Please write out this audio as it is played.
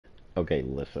Okay,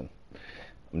 listen.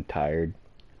 I'm tired.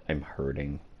 I'm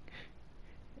hurting.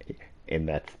 And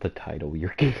that's the title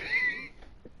you're giving.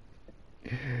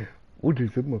 What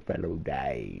is it, my fellow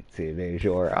dice?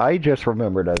 Sure. I just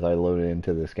remembered as I loaded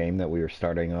into this game that we were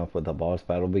starting off with a boss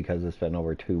battle because it's been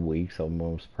over 2 weeks,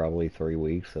 almost probably 3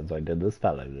 weeks since I did this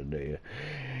battle today.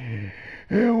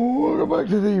 And welcome back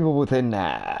to the Evil Within.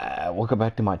 Welcome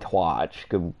back to my Twitch.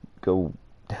 Go,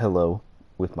 hello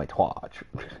with my Twitch.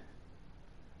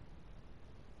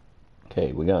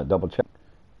 Okay, we gotta double check.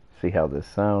 See how this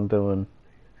sound doing.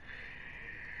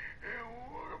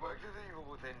 Welcome back to the Evil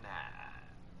Within.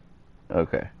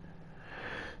 Okay.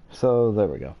 So there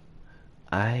we go.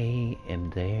 I am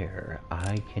there.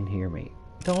 I can hear me.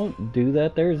 Don't do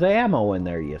that. There's ammo in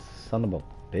there, you son of a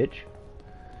bitch.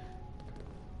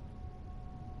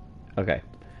 Okay.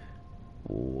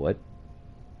 What?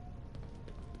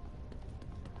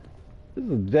 This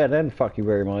is a dead end. Fuck you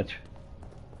very much.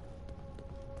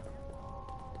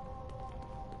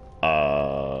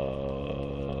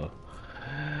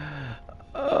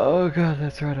 Oh god,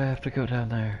 that's right. I have to go down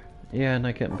there. Yeah, and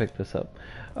I can't pick this up.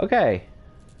 Okay.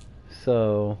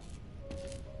 So...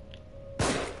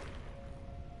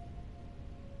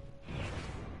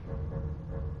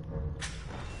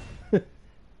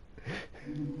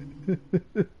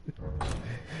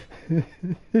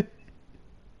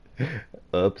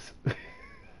 Oops.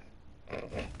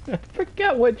 I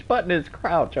forget which button is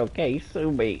crouch, okay?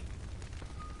 Sue me.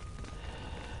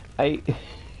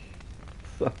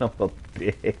 Son of a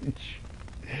bitch.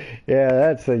 Yeah,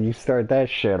 that's how you start that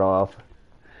shit off.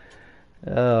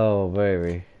 Oh,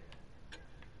 baby.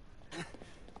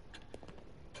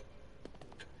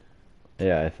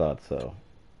 Yeah, I thought so.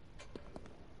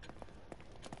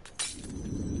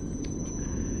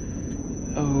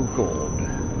 Oh, God.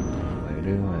 Where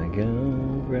do I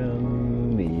go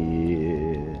from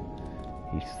here?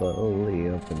 He slowly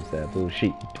opens that blue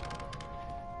sheet.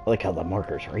 I like how the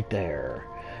marker's right there.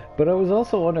 But I was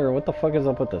also wondering what the fuck is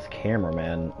up with this camera,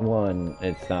 man. One,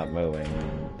 it's not moving.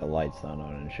 The light's not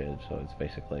on and shit, so it's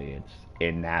basically, it's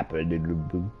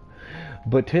inoperable.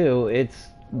 But two, it's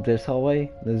this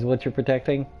hallway. This is what you're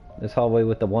protecting? This hallway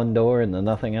with the one door and the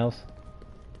nothing else?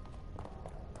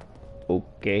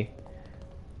 Okay.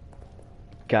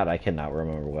 God, I cannot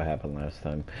remember what happened last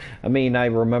time. I mean, I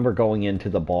remember going into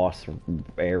the boss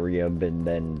area and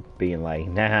then being like,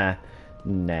 nah.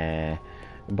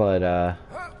 But,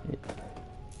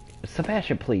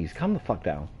 Sebastian, please, calm the fuck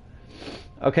down.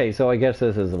 Okay, so I guess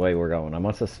this is the way we're going. I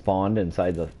must have spawned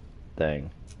inside the thing.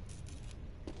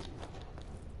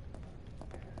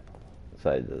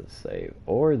 Inside the save.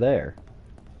 Or there.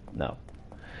 No.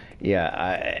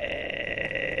 Yeah,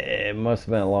 it must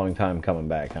have been a long time coming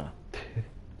back, huh?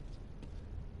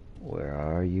 Where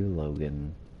are you,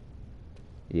 Logan?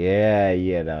 Yeah,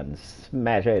 you done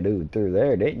smash that dude through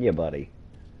there, didn't you, buddy?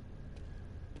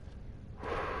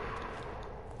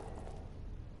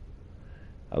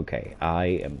 Okay, I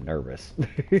am nervous.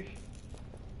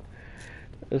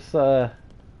 This,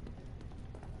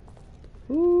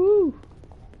 Ooh.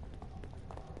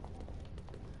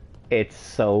 It's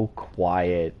so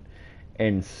quiet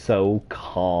and so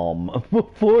calm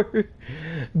before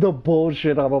the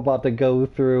bullshit I'm about to go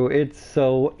through. It's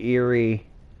so eerie.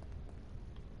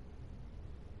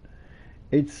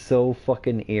 It's so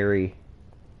fucking eerie.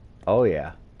 Oh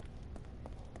yeah.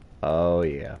 Oh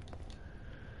yeah.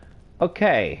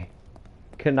 Okay.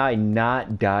 Can I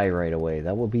not die right away?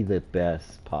 That would be the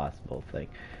best possible thing.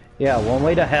 Yeah, one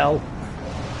way to hell.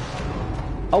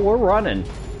 Oh, we're running.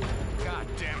 God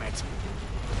damn it.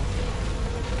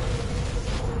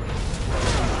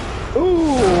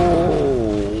 Ooh,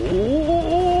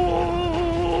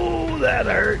 that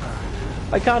hurt.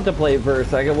 I contemplated for a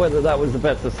second whether that was the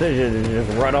best decision to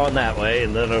just run on that way,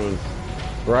 and then it was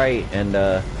right, and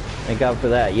thank God for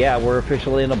that. Yeah, we're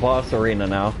officially in the boss arena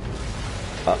now.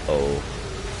 Uh-oh.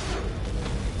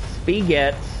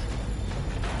 Spaghetts.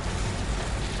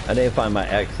 I need to find my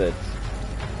exits.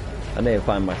 I need to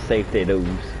find my safety doors.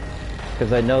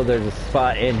 Because I know there's a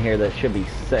spot in here that should be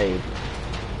safe.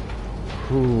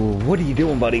 Ooh, what are you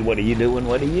doing, buddy? What are you doing?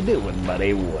 What are you doing,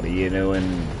 buddy? What are you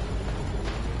doing?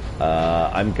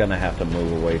 I'm gonna have to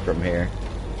move away from here.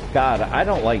 God, I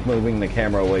don't like moving the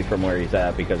camera away from where he's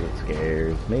at because it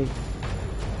scares me.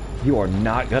 You are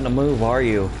not gonna move, are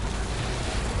you?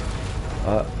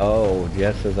 Oh,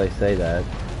 just as I say that.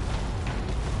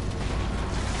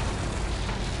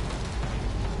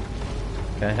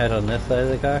 Can I head on this side of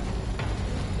the car?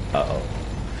 Uh-oh.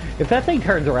 If that thing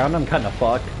turns around, I'm kind of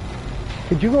fucked.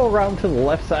 Could you go around to the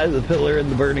left side of the pillar in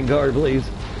the burning car, please?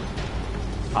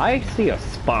 I see a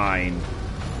spine.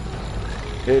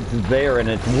 It's there and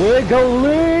it's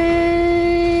wiggly!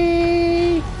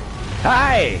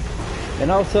 Hi!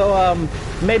 And also,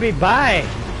 maybe bye!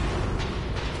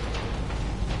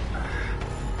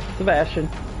 Sebastian.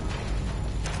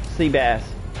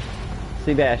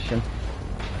 Sebastian.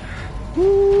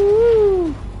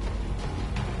 Woo!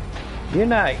 You're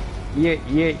not,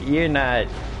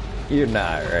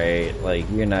 right? Like,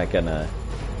 you're not gonna...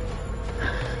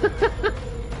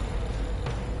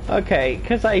 Okay,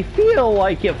 because I feel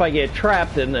like if I get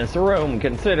trapped in this room,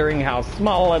 considering how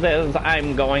small it is,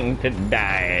 I'm going to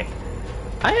die.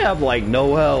 I have, like,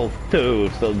 no health,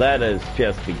 too, so that has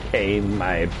just became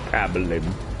my problem.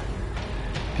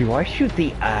 Do I shoot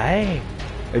the eye?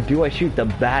 Or do I shoot the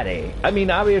body? I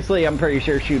mean, obviously, I'm pretty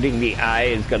sure shooting the eye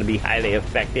is going to be highly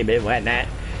effective and whatnot.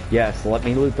 Yes, let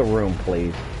me loot the room,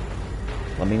 please.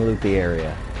 Let me loot the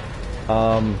area.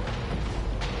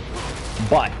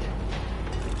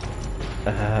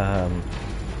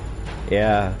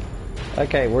 Yeah.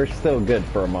 Okay, we're still good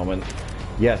for a moment.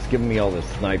 Yes, give me all this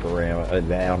sniper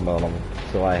ammo,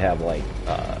 so I have, like,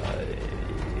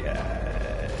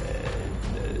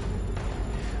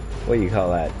 what do you call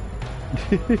that?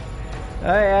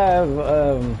 I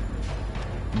have,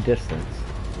 distance.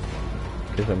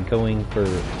 Because I'm going for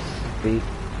speed.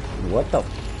 What the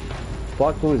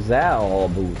fuck was that all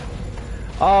about?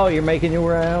 Oh, you're making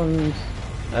your rounds.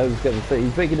 I was gonna say,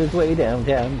 he's making his way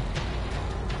downtown.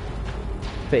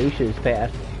 Facious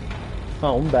path.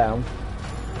 Homebound.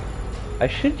 I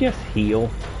should just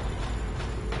heal.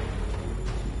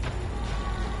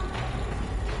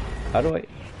 How do I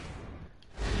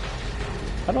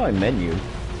menu?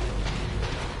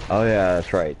 Oh yeah,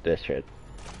 that's right, this shit.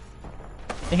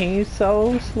 He's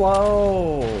so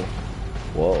slow.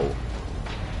 Whoa.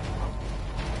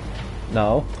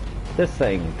 No. This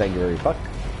thing, thank you very fuck.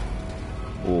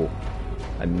 Ooh,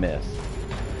 I missed.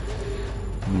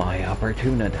 My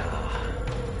opportunity.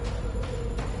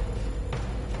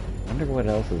 Wonder what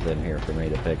else is in here for me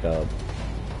to pick up.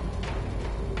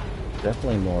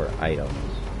 Definitely more items.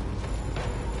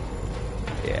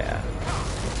 Yeah.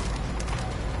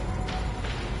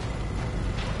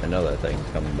 I know that thing's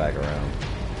coming back around.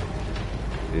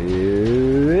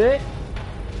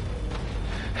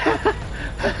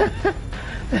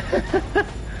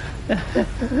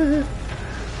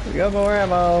 We got more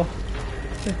ammo.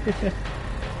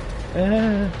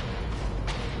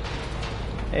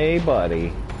 Hey,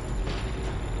 buddy.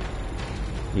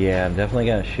 Yeah, I'm definitely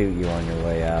gonna shoot you on your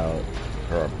way out.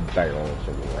 Her barrels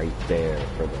are right there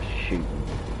for the shooting.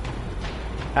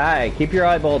 Hi, keep your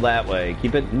eyeball that way.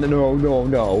 Keep it. No.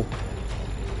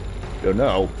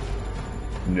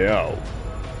 No.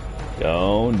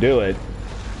 Don't do it.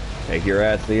 Take your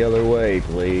ass the other way,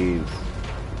 please.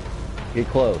 Get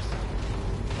close.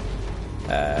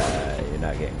 You're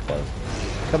not getting close.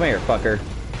 Come here, fucker.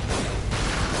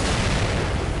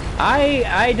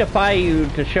 I defy you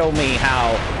to show me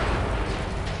how.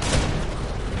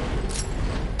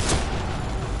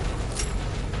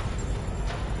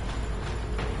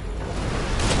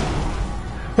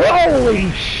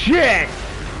 Holy shit!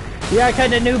 Yeah, I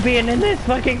kinda knew being in this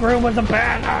fucking room was a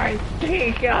bad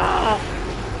idea!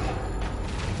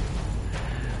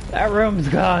 That room's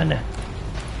gone.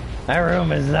 That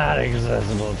room is not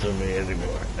accessible to me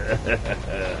anymore.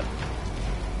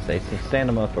 Stand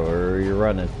them up or you're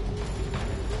running.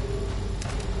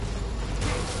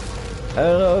 I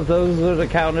don't know if those would have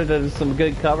counted as some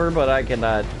good cover, but I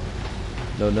cannot.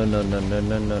 No.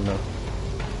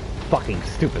 Fucking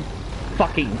stupid.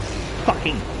 Fucking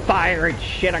fire and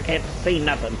shit, I can't see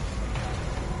nothing.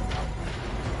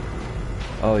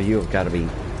 Oh, you've got to be...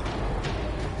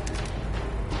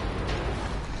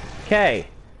 Okay.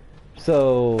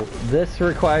 So, this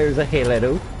requires a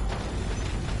halo.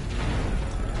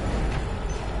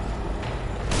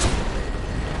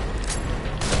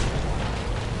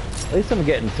 At least I'm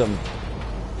getting some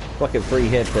fucking free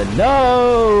hits and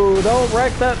no! Don't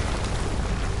wreck that!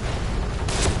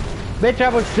 Bitch, I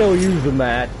was still using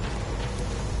that.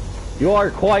 You are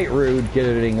quite rude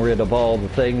getting rid of all the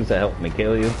things that helped me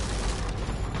kill you.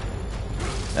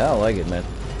 I don't like it, man.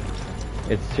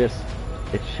 It's just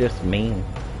mean.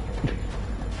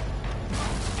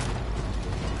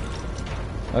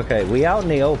 Okay, we out in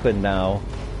the open now.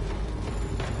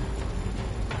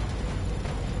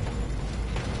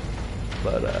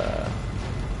 But,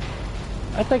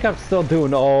 I think I'm still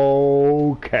doing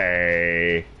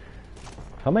okay.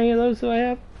 How many of those do I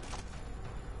have?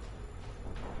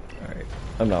 Alright,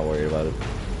 I'm not worried about it.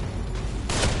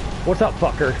 What's up,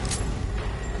 fucker?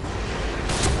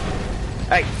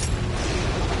 Hey!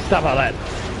 Stop all that!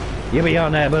 You be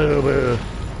on that boo-boo!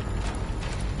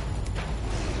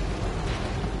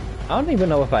 I don't even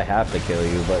know if I have to kill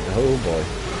you, but oh boy.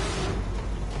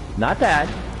 Not that.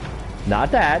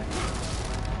 Not that.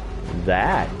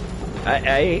 That.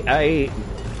 I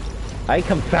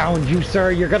confound you,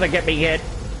 sir. You're gonna get me hit.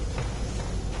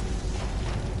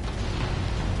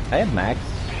 I have max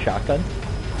shotgun.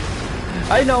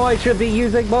 I know I should be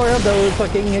using more of those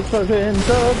fucking explosions.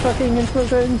 Those fucking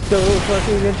explosions. Those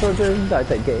fucking explosions. I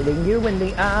think hitting you in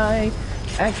the eye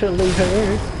actually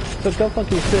hurts. So go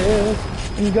fuck yourself.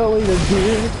 And go eat a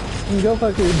dick. And go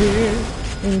fuck your dick.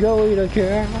 And go eat a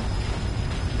cat.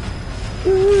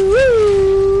 Ooh.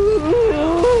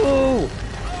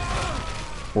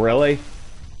 Really?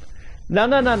 No.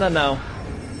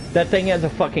 That thing has a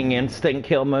fucking instant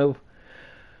kill move.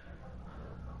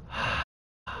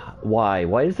 Why?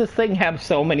 Why does this thing have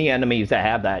so many enemies that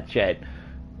have that shit?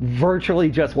 Virtually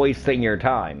just wasting your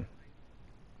time.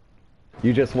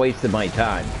 You just wasted my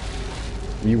time.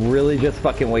 You really just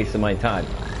fucking wasted my time.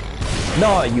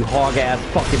 No, you hog-ass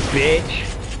fucking bitch.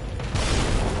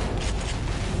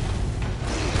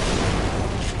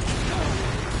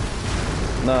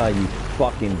 No, you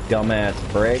fucking dumbass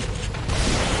prick.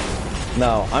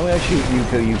 No, I'm gonna shoot you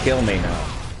till you kill me now.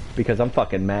 Because I'm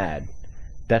fucking mad.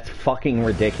 That's fucking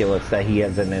ridiculous that he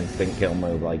has an instant kill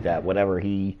move like that. Whatever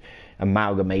he...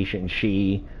 Amalgamation,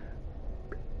 she...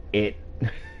 It...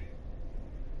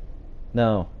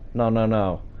 No.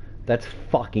 That's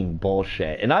fucking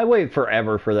bullshit. And I wait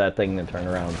forever for that thing to turn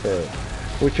around too.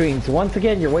 Which means, once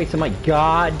again, you're wasting my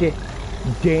goddamn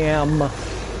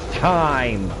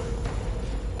time.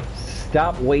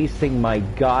 Stop wasting my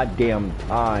goddamn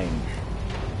time.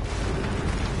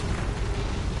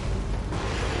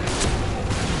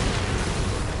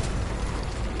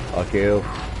 Fuck you.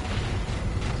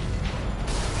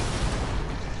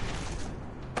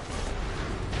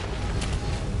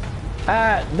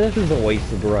 This is a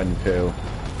wasted run too.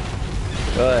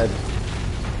 Good.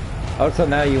 Oh, so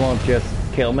now you won't just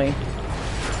kill me?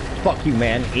 Fuck you,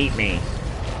 man. Eat me.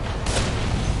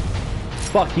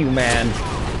 Fuck you, man.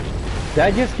 Did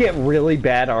I just get really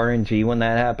bad RNG when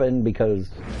that happened? Because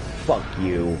fuck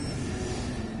you.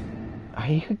 Are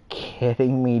you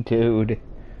kidding me, dude?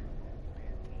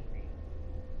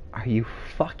 Are you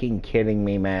fucking kidding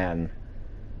me, man?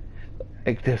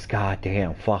 Like this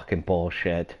goddamn fucking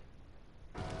bullshit.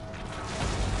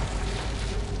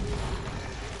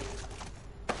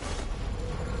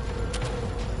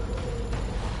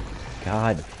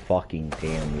 God fucking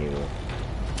damn you.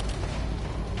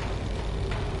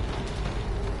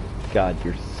 God,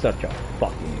 you're such a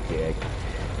fucking dick.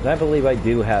 And I believe I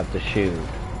do have to shoot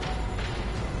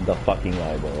the fucking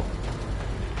eyeball.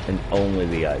 And only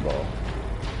the eyeball.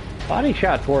 Body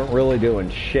shots weren't really doing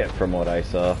shit from what I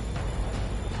saw.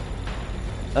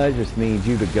 I just need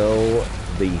you to go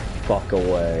the fuck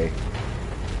away.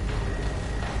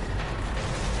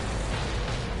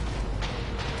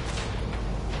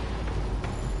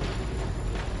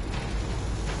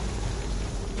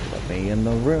 Let me in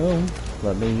the room.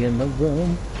 Let me in the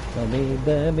room. Let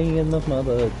me in the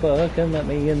motherfucking. Let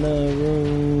me in the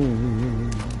room.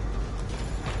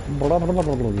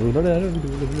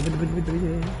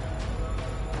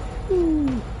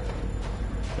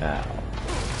 Now,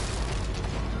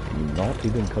 not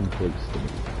even come close to me,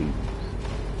 please.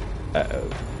 Uh-oh.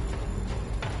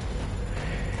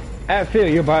 I feel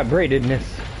your vibratedness.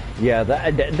 Yeah,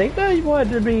 they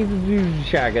wanted me to use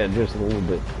shotgun just a little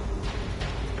bit.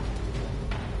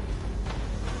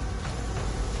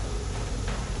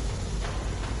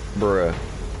 Bruh.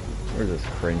 Where's this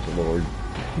cringe lord?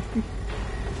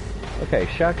 Okay,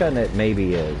 shotgun it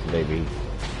maybe is, maybe.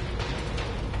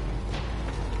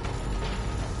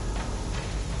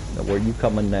 Now where you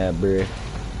coming now, bruh?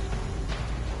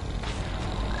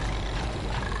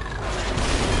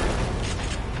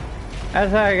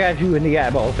 That's how I got you in the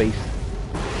eyeball face.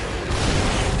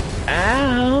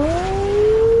 Ow!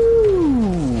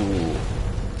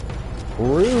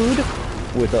 Rude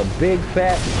with a big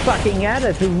fat fucking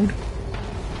attitude.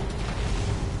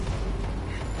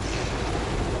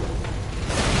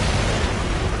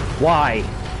 Why?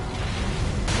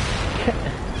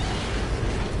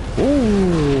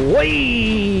 Ooh,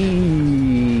 wee!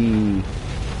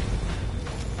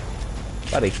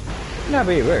 Buddy, not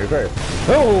be very.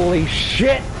 Holy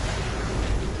shit!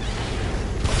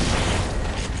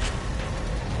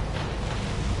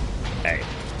 Hey.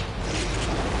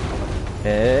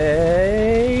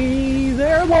 Hey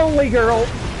there, lonely girl!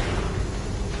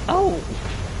 Oh!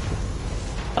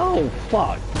 Oh,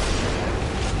 fuck.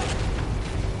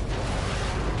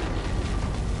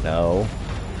 No.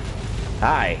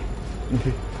 Hi.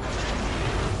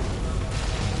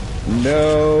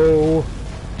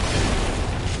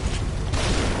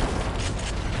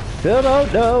 Still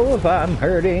don't know if I'm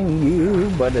hurting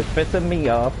you, but it's pissing me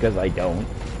off because I don't.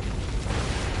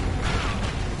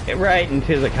 Get right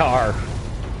into the car.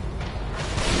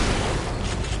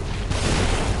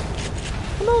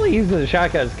 I'm only using the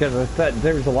shotguns because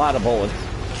there's a lot of bullets.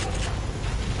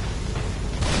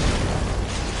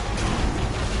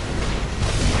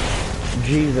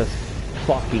 Jesus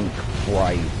fucking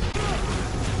Christ.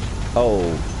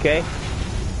 Okay.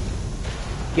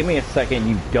 Give me a second,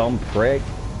 you dumb prick.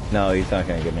 No, he's not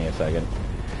gonna give me a second.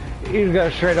 He's gonna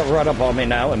straight up run up on me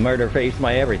now and murder face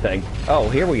my everything. Oh,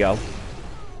 here we go.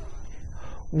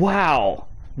 Wow.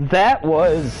 That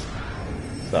was...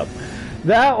 What's up?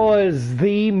 That was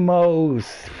the most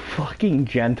fucking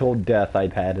gentle death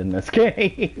I've had in this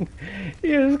game. He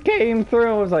just came through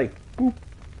and was like, boop.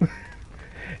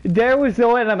 There was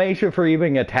no animation for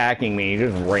even attacking me. He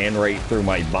just ran right through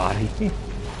my body.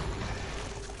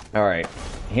 Alright.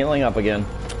 Healing up again.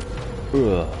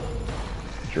 Ugh.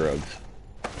 Drugs.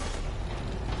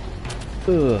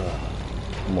 Ugh.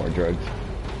 More drugs.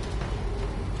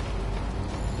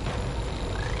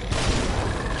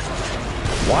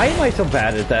 Why am I so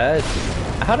bad at that?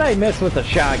 How did I miss with the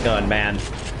shotgun, man?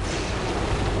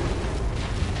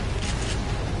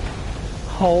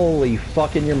 Holy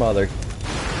fucking your mother.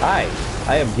 Hi,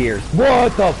 I have gears.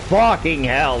 What the fucking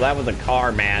hell? That was a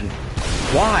car, man.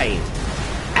 Why?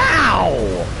 Ow!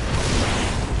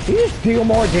 You just deal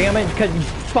more damage because you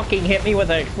fucking hit me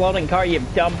with an exploding car, you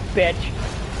dumb bitch.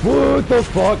 What the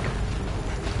fuck?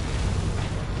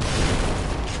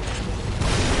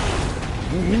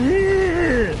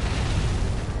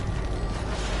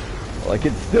 Well, I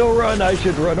can still run. I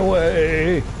should run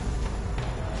away.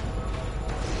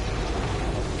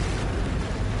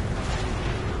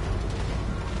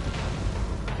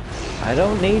 I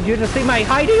don't need you to see my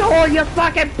hidey hole, you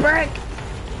fucking prick!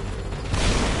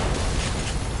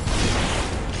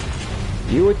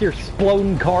 You with your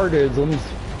exploding cardisms.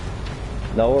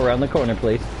 No, around the corner,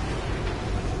 please.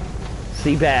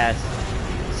 Sea bass.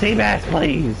 Sea bass,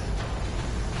 please!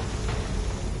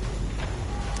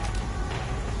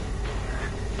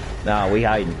 Nah, we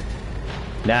hiding.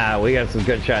 Nah, we got some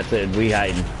good shots in. We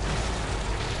hiding.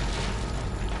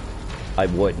 I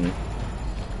wouldn't.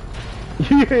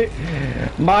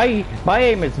 my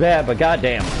aim is bad, but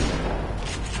goddamn.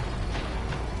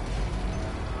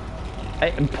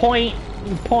 Point.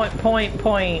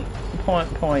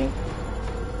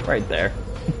 Right there.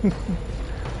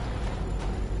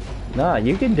 Nah,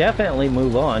 you can definitely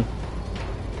move on.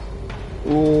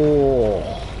 Ooh.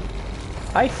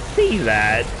 I see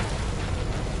that.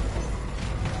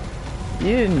 You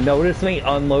didn't notice me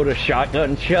unload a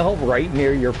shotgun shell right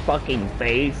near your fucking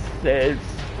face? It's...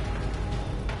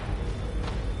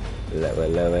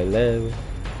 Love.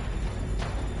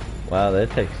 Wow, that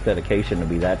takes dedication to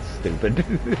be that stupid.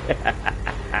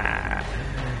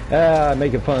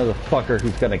 Making fun of the fucker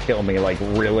who's gonna kill me like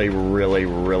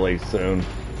really soon.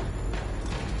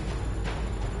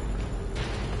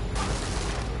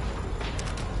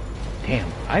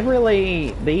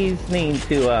 Damn, these need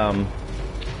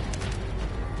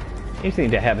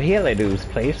to have Helios,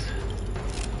 please.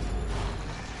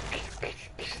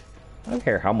 I don't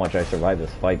care how much I survive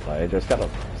this fight, but I just gotta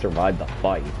survive the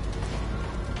fight.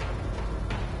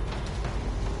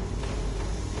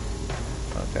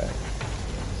 Okay.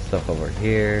 Stuff over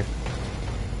here.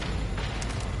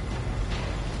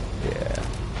 Yeah.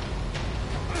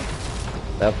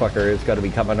 That fucker is gonna be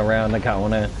coming around the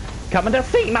corner. Coming to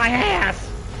see my ass!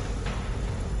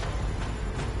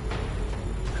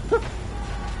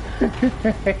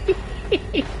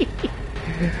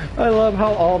 I love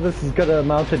how all this is gonna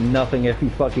amount to nothing if he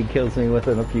fucking kills me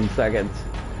within a few seconds.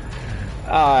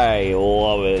 I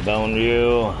love it, don't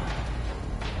you?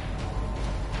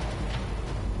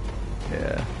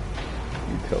 Yeah.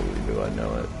 You totally do, I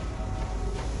know it.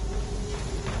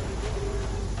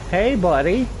 Hey,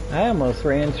 buddy. I almost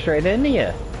ran straight into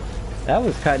you. That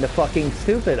was kind of fucking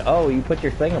stupid. Oh, you put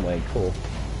your thing away. Cool.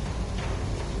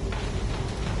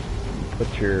 You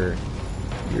put your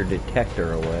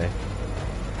detector away.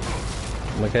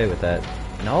 I'm okay with that.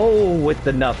 No, with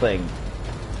the nothing.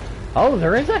 Oh,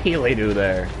 there is a Helios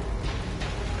there.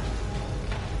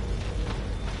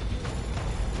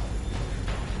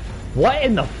 What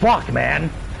in the fuck,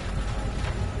 man?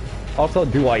 Also,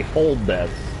 do I hold this?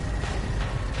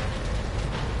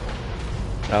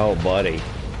 Oh, buddy.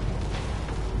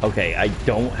 Okay, I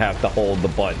don't have to hold the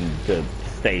button to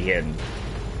stay hidden.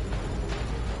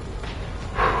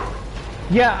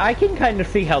 Yeah, I can kind of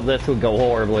see how this would go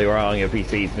horribly wrong if he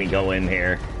sees me go in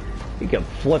here. He could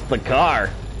flip the car.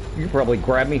 He could probably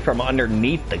grab me from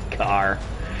underneath the car.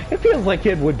 It feels like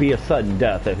it would be a sudden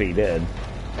death if he did.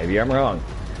 Maybe I'm wrong.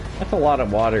 That's a lot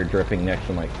of water dripping next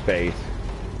to my face.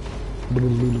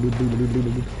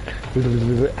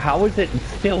 How is it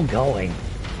still going?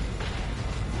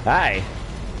 Hi.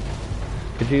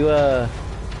 Could you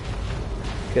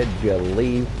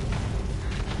leave?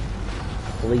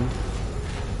 Please?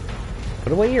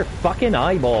 Put away your fucking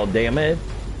eyeball, damn it.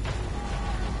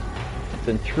 It's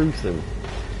intrusive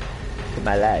to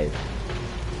my life.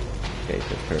 Okay,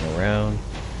 so turn around.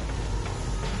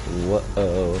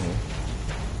 Whoa.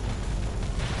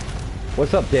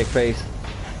 What's up, dick face?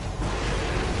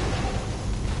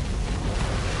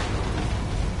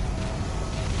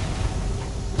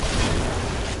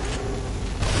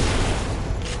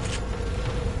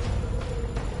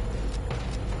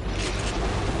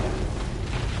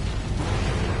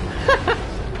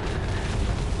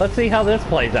 Let's see how this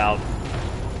plays out.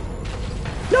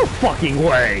 No fucking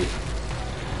way!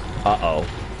 Uh-oh.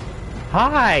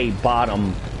 Hi,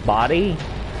 bottom body.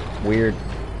 Weird.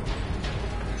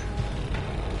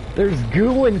 There's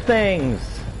goo and things.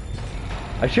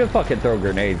 I should fucking throw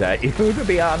grenades at you, to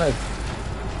be honest.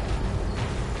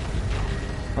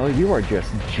 Oh, you are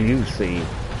just juicy.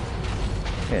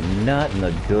 And not in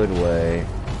a good way.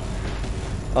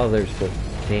 Oh, there's the...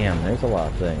 Damn, there's a lot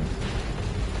of things.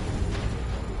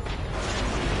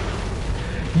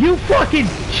 You fucking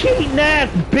cheating ass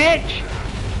bitch!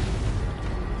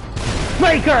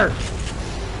 Faker!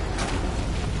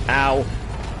 Ow.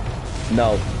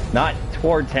 No, not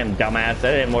towards him, dumbass.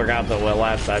 That didn't work out so well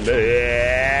last time.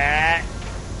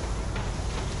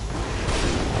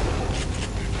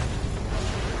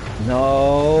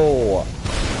 No.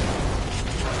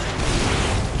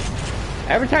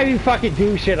 Every time you fucking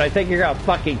do shit, I think you're gonna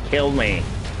fucking kill me.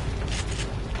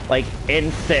 Like,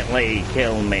 instantly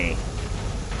kill me.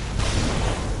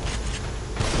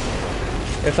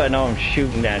 If I know I'm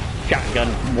shooting that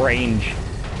shotgun range.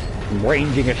 I'm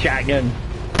ranging a shotgun.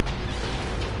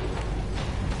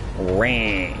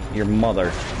 Ran your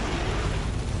mother.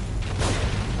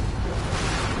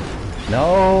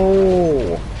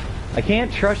 No! I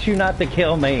can't trust you not to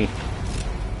kill me.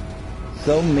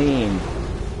 So mean.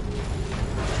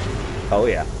 Oh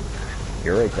yeah.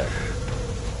 You're right there.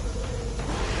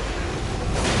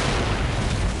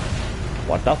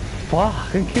 What the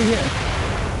fuck?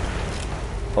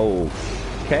 Oh.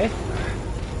 Okay.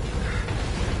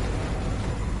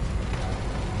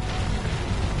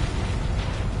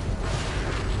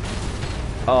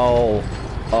 Oh.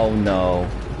 Oh no.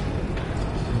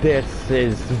 This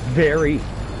is very...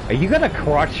 Are you gonna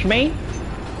crush me?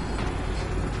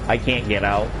 I can't get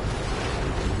out.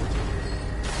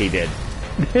 He did.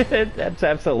 That's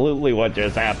absolutely what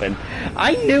just happened.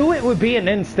 I knew it would be an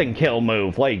instant kill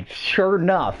move. Like, sure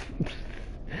enough.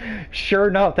 Sure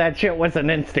enough, that shit was an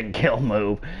instant kill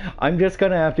move. I'm just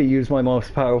gonna have to use my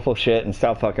most powerful shit and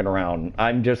stop fucking around.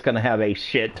 I'm just gonna have a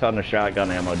shit ton of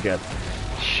shotgun ammo just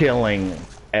chilling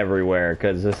everywhere,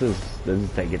 because this is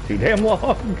taking too damn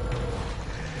long.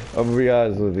 I'm gonna be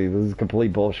honest with you, this is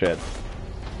complete bullshit.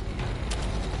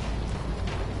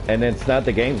 And it's not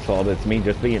the game's fault, it's me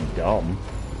just being dumb.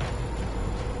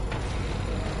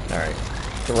 Alright.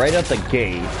 So right at the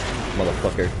gate,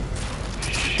 motherfucker.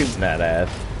 Shooting that ass.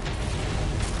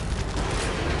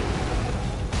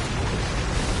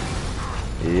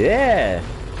 Yeah!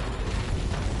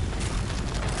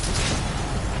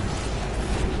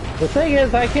 The thing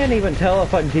is, I can't even tell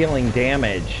if I'm dealing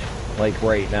damage, like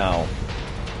right now.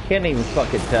 Can't even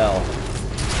fucking tell.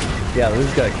 Yeah, this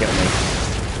is gonna kill me.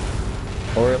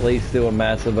 Or at least do a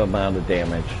massive amount of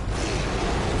damage.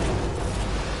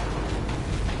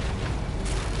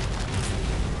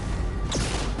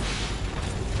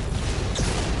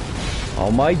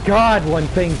 Oh my god, when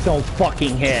things don't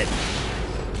fucking hit!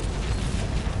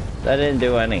 That didn't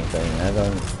do anything, I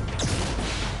don't...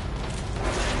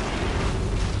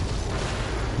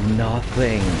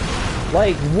 Nothing.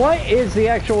 Like, what is the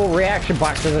actual reaction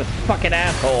box to this fucking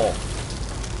asshole?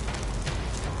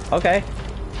 Okay.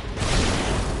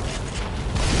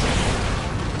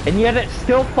 And yet it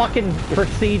still fucking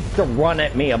proceeds to run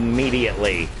at me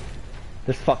immediately.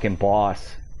 This fucking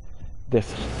boss.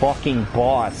 This fucking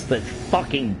boss. This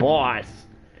fucking boss.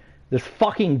 This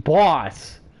fucking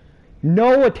boss.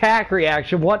 No attack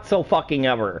reaction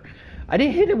whatsoever. I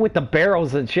didn't hit it with the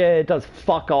barrels and shit. It does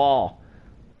fuck all.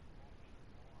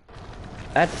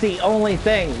 That's the only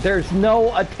thing. There's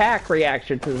no attack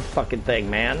reaction to this fucking thing,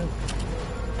 man.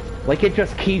 Like, it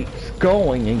just keeps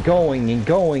going and going and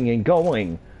going and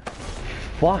going.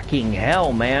 Fucking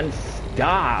hell, man.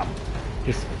 Stop.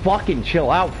 Just fucking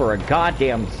chill out for a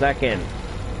goddamn second.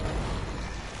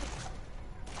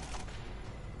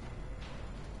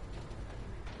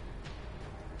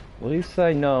 At least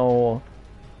I know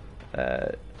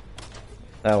that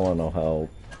that one will help.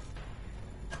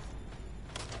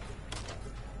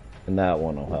 And that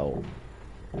one will help.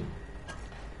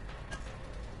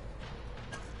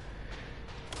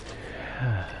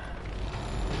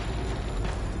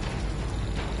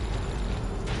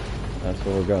 That's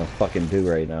what we're gonna fucking do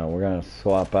right now. We're gonna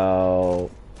swap out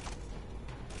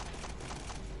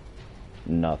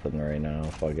nothing right now.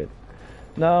 Fuck it.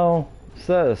 No,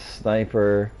 instead of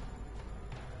sniper,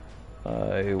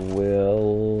 I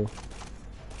will.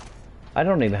 I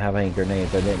don't even have any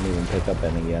grenades. I didn't even pick up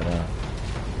any yet.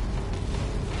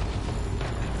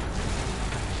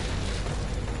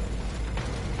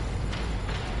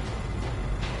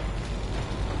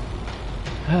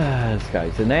 This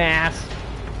guy's an ass.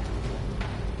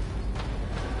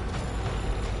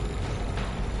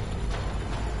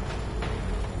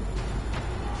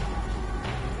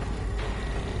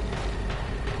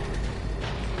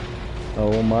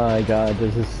 Oh my god,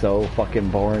 this is so fucking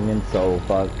boring and so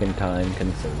fucking time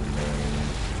consuming.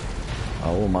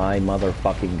 Oh my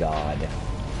motherfucking god.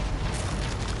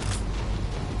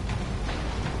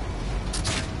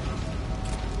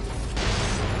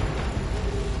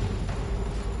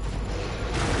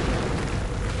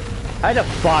 I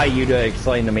defy you to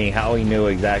explain to me how he knew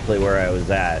exactly where I was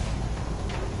at.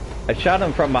 I shot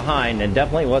him from behind and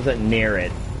definitely wasn't near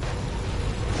it.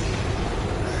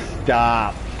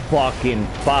 Stop fucking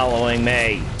following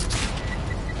me.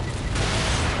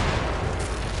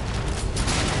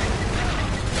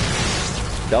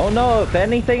 Don't know if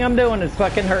anything I'm doing is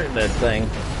fucking hurting this thing.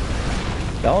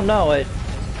 Don't know it.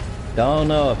 Don't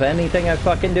know if anything I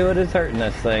fucking do it is hurting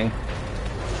this thing.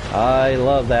 I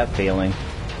love that feeling.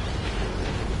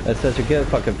 That's such a good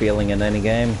fucking feeling in any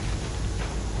game.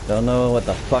 Don't know what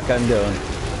the fuck I'm doing.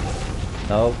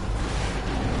 Nope.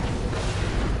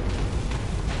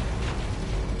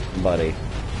 Buddy.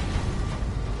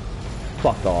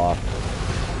 Fuck off.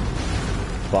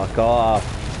 Fuck off.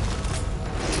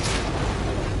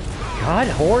 God,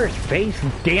 horse face,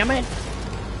 damn it!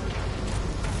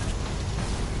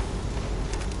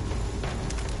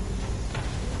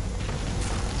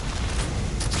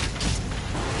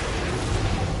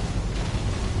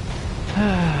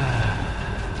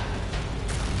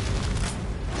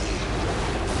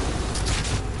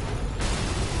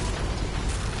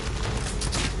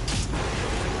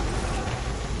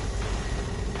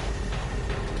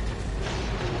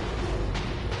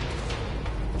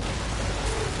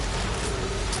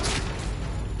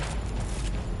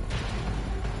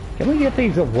 Can we get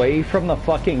these away from the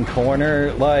fucking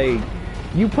corner? Like,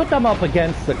 you put them up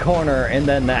against the corner and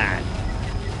then that.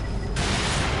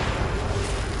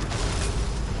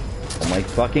 Oh my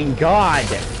fucking god!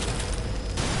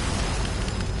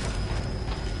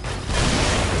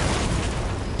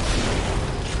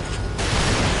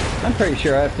 I'm pretty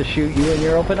sure I have to shoot you in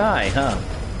your open eye, huh?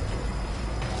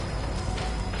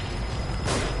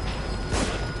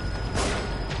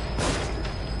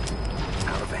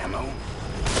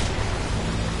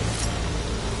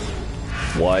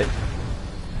 What?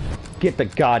 Get the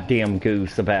goddamn goo,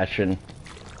 Sebastian.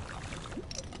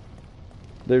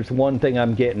 There's one thing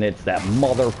I'm getting, it's that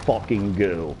motherfucking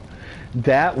goo.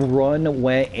 That run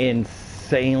went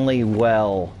insanely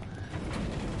well.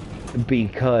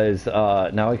 Because,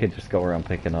 now I could just go around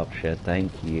picking up shit.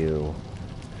 Thank you.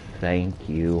 Thank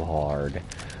you hard.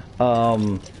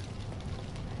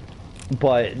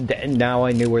 But now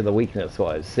I knew where the weakness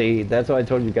was. See, that's what I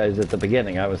told you guys at the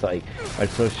beginning. I was like, am I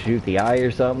supposed to shoot the eye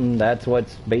or something? That's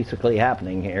what's basically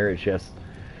happening here. It's just,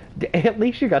 at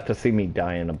least you got to see me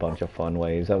die in a bunch of fun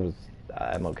ways. I'm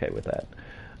okay with that.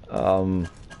 Oh,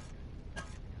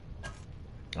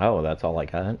 that's all I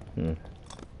got?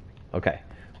 Okay.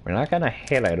 We're not gonna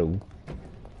hit it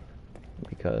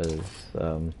because,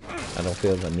 I don't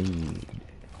feel the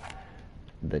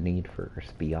need for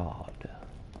speed.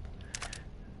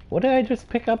 What did I just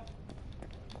pick up?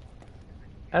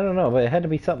 I don't know, but it had to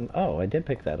be something. Oh, I did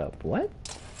pick that up. What?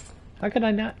 How could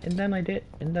I not? And then I did.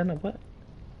 And then what?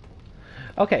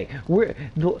 Okay, we're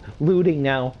looting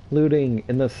now. Looting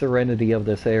in the serenity of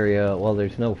this area while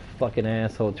there's no fucking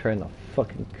asshole trying to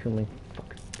fucking kill me.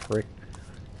 Fucking prick.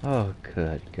 Oh,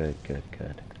 good.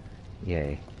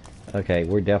 Yay. Okay,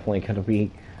 we're definitely gonna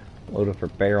be loaded for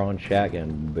Baron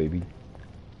shotgun, baby.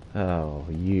 Oh,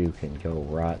 you can go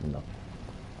rot in the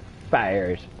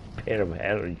fire's pit of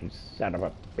hell, you son of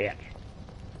a bitch.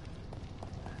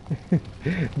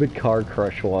 The car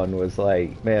crush one was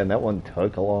like, man, that one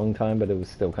took a long time, but it was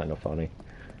still kind of funny.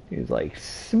 He was like,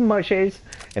 smushes,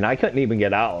 and I couldn't even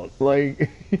get out. Like,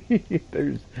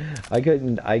 I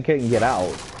couldn't get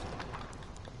out.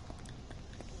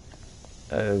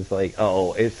 I was like,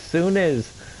 oh, as soon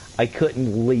as I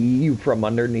couldn't leave from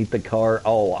underneath the car,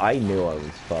 oh, I knew I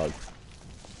was fucked.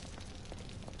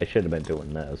 I should have been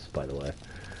doing this, by the way.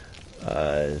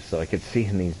 So I could see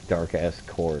in these dark-ass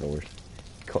corridors.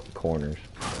 Corners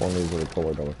of the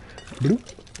corridor. Bloop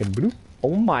and bloop.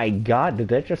 Oh my god, did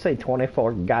that just say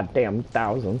 24 goddamn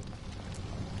thousand?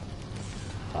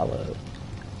 Hello.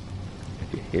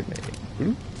 If you hear me.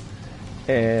 Bloop.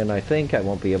 And I think I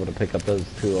won't be able to pick up those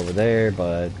two over there,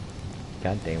 but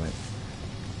god damn it.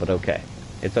 But okay.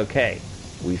 It's okay.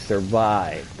 We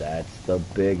survived. That's the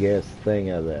biggest thing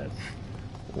of this.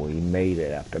 We made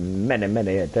it after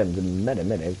many attempts and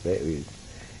many failures.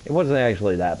 It wasn't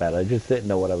actually that bad. I just didn't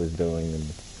know what I was doing, and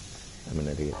I'm an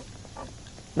idiot.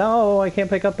 No, I can't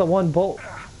pick up the one bolt.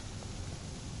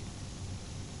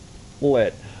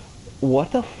 What?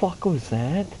 What the fuck was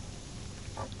that?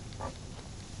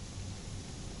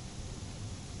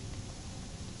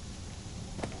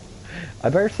 I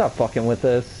better stop fucking with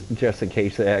this, just in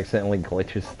case it accidentally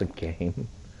glitches the game.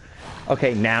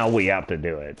 Okay, now we have to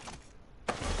do it.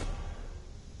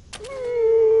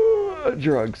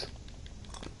 Drugs.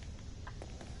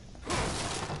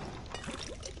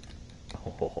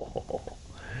 Oh,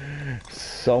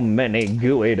 so many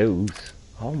gooey doos.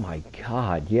 Oh my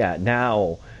god, yeah,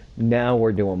 now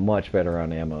we're doing much better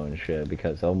on ammo and shit,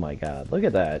 because oh my god, look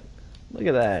at that. Look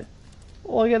at that.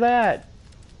 Look at that.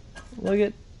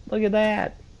 Look at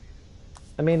that.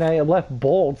 I mean, I left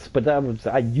bolts, but that was,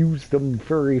 I used them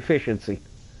for efficiency.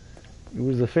 It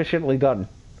was efficiently done.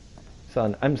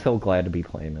 Son, I'm so glad to be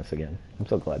playing this again. I'm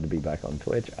so glad to be back on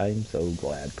Twitch. I'm so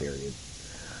glad, period.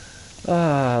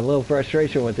 A little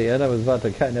frustration with the end. I was about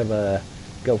to kind of,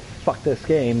 go fuck this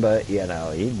game, but, you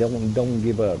know, you don't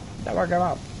give up. Never give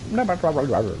up. Never.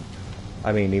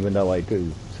 I mean, even though I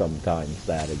do sometimes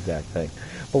that exact thing.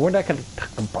 But we're not going to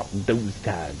talk about those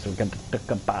times. We're going to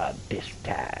talk about this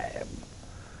time.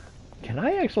 Can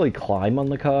I actually climb on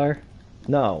the car?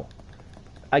 No.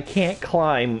 I can't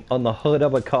climb on the hood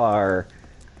of a car,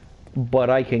 but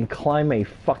I can climb a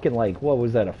fucking, like, what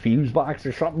was that, a fuse box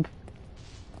or something?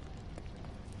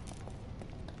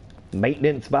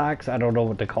 Maintenance box? I don't know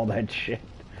what to call that shit.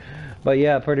 But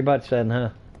yeah, pretty much then, huh?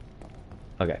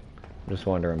 Okay. Just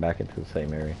wandering back into the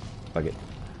same area. Fuck it.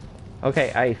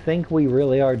 Okay, I think we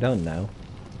really are done now.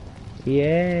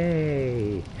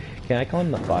 Yay! Can I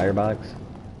climb the firebox?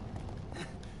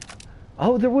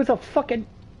 Oh, there was a fucking...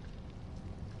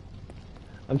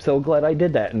 I'm so glad I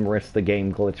did that and risked the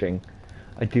game glitching.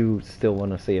 I do still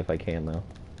want to see if I can, though.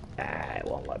 Ah, it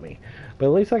won't let me. But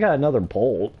at least I got another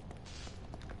bolt.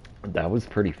 That was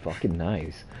pretty fucking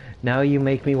nice. Now you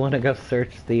make me want to go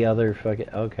search the other fucking...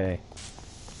 Okay.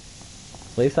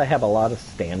 At least I have a lot of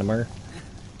stamina.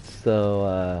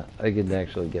 So, I can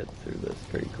actually get through this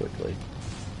pretty quickly.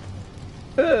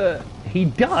 He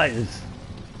does!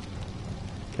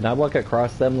 Can I walk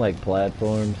across them like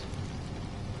platforms?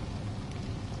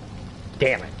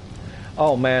 Damn it.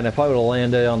 Oh man, if I would have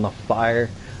landed on the fire...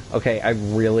 Okay, I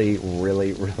really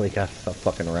gotta stop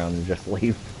fucking around and just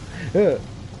leave.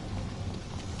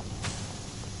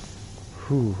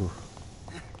 Whew.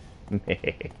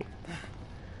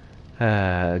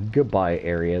 Goodbye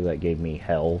area that gave me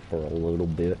hell for a little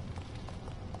bit.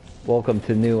 Welcome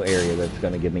to new area that's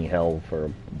gonna give me hell for a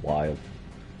while.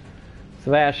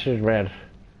 Sebastian, man.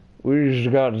 We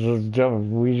just got to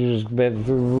jump. We just been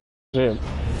through shit.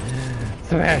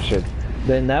 Sebastian.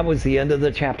 Then that was the end of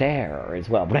the chapter as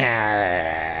well.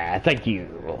 Thank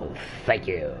you. Thank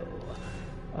you.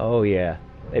 Oh yeah.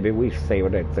 Maybe we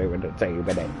save it.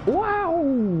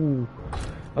 Wow.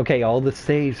 Okay, all the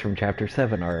saves from chapter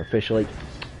 7 are officially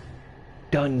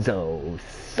Dunzo.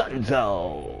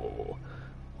 Sunzo.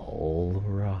 All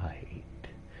right.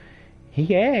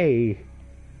 Yay.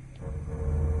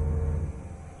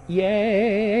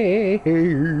 Yay.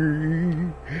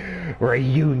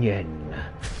 Reunion.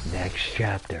 Next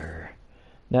chapter.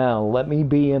 Now, let me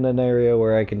be in an area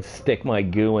where I can stick my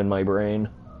goo in my brain.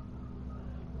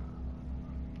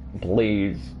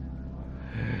 Please.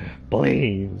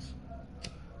 Please.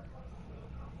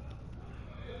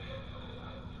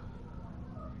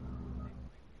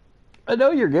 I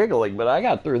know you're giggling, but I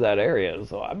got through that area,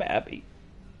 so I'm happy.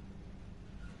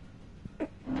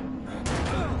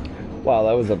 Wow,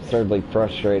 that was absurdly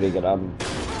frustrating, and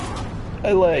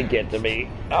I let it get to me.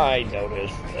 I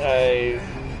noticed.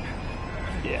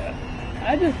 Yeah.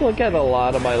 I just look at a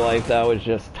lot of my life that was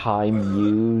just time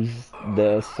used,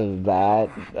 this and that.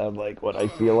 I'm like, when I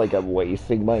feel like I'm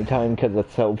wasting my time because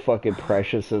it's so fucking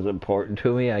precious and important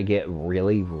to me, I get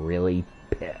really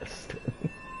pissed.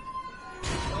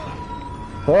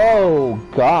 Oh,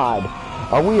 God.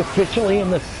 Are we officially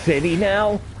in the city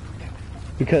now?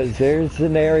 Because there's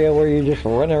an area where you just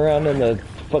run around in the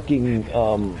fucking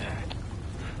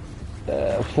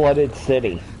flooded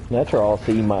city. That's where I'll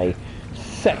see my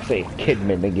sexy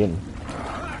Kidman again.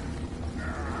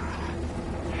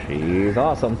 She's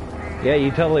awesome. Yeah,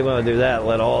 you totally want to do that.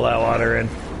 Let all that water in.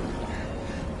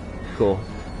 Cool.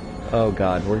 Oh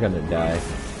god, we're gonna die.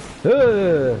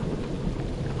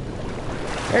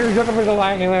 There's gonna be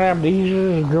like amnesia,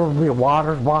 there's gonna be a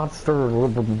water monster,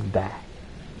 die.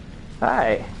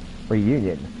 Hi,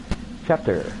 reunion,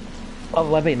 chapter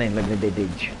 11.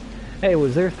 Hey,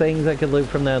 was there things I could loot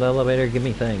from that elevator? Give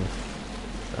me things.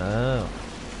 Oh.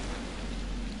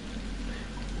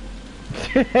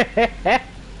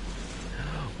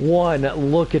 One,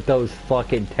 look at those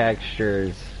fucking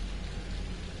textures.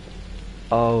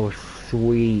 Oh,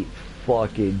 sweet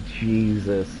fucking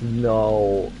Jesus,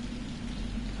 no.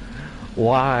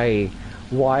 Why?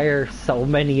 Why are so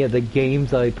many of the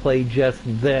games I play just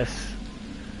this?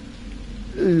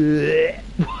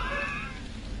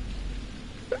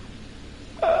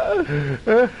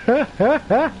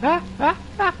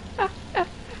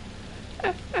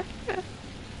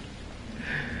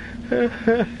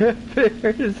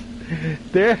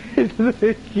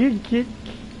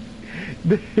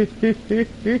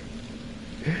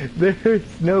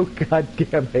 There's no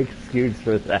goddamn excuse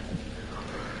for that.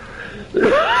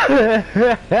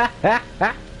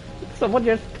 Someone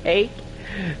just take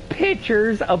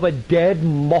pictures of a dead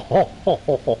mall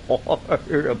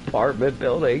or apartment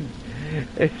building.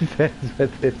 That's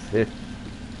what this is.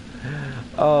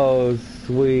 Oh,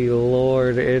 sweet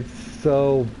Lord, it's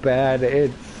so bad.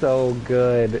 It's so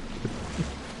good.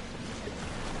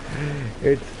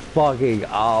 It's fucking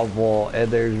awful,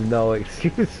 and there's no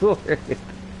excuse for it.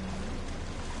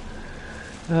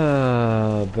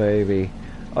 Oh, baby.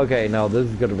 Okay, no, this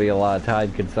is gonna be a lot of time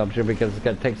consumption because it's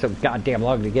gonna take so goddamn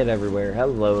long to get everywhere.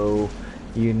 Hello.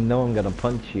 You know I'm gonna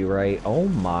punch you, right? Oh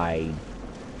my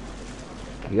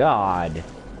god.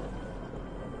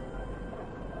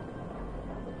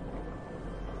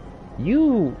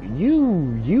 You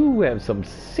have some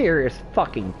serious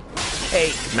fucking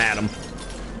cake, madam.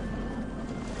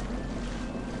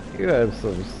 You have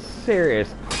some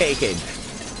serious cakeage.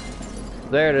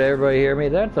 There, did everybody hear me?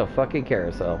 That's a fucking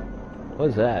carousel.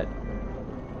 What's that?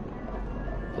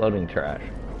 Floating trash.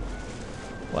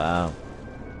 Wow.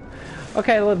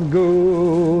 Okay, let's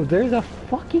go. There's a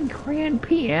fucking grand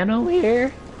piano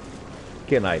here.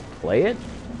 Can I play it?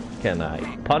 Can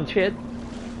I punch it?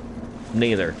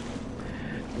 Neither.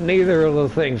 Neither of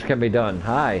those things can be done.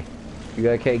 Hi. You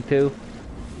got cake too?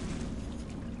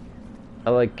 I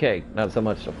like cake. Not so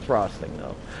much the frosting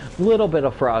though. A little bit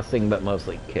of frosting, but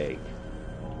mostly cake.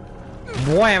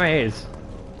 Whammies!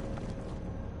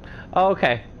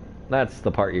 Okay. That's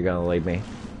the part you're gonna leave me.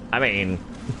 I mean...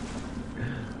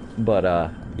 but,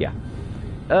 yeah.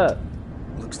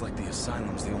 Looks like the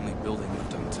asylum's the only building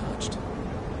left untouched.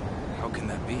 How can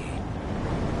that be?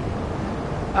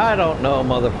 I don't know,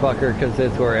 motherfucker, because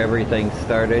it's where everything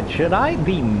started. Should I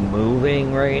be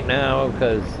moving right now?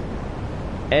 Because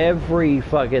every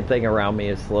fucking thing around me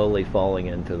is slowly falling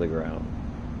into the ground.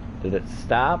 Did it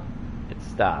stop? It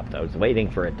stopped. I was waiting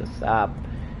for it to stop,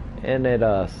 and it,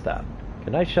 stopped.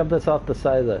 Can I shove this off the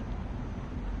side of the...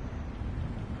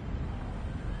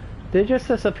 Did it just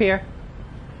disappear?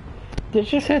 Did it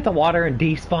just hit the water and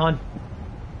despawn?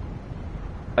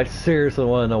 I seriously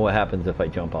want to know what happens if I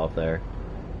jump off there.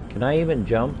 Can I even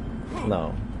jump?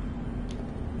 No.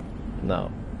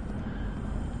 No.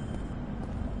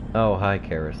 Oh, hi,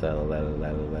 carousel.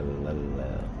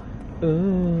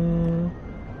 Ooh.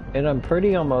 And I'm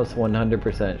pretty almost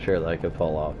 100% sure that I could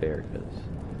fall off here, because...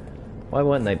 Why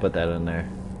wouldn't they put that in there?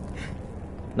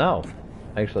 No.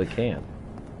 I actually can't.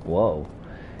 Whoa.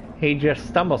 He just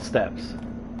stumble steps.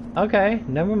 Okay,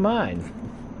 never mind.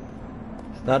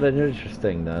 It's not as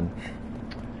interesting then.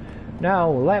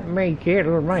 Now let me get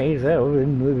myself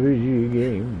in the video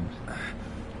games.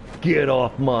 Get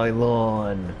off my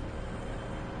lawn.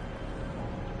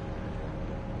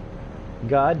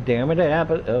 God damn it, it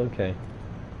happened. Okay.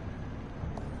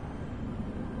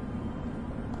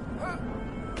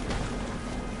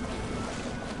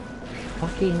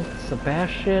 Fucking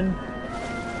Sebastian.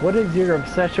 What is your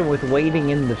obsession with waiting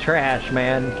in the trash,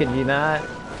 man? Could you not?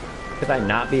 Could I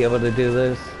not be able to do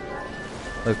this?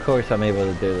 Of course I'm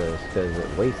able to do this, because it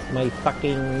wastes my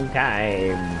fucking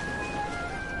time.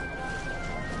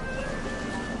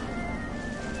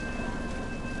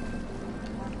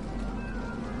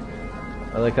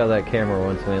 I like how that camera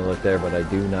wants me to look there, but I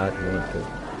do not want to.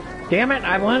 Damn it,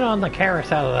 I went on the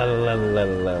carousel.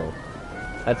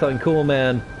 That's uncool,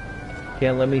 man.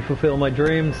 Can't let me fulfill my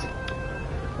dreams.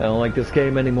 I don't like this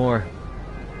game anymore.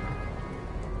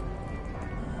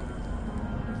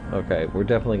 Okay, we're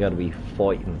definitely gonna be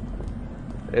fighting.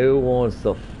 Who wants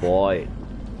to fight?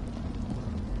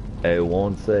 Who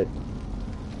wants it?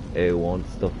 Who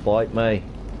wants to fight me?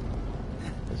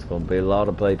 There's gonna be a lot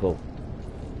of people.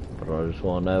 But I just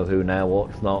wanna know who now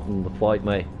wants nothing to fight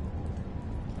me.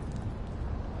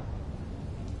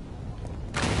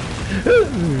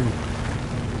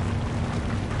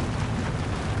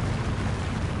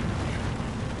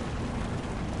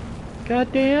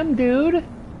 Goddamn, dude.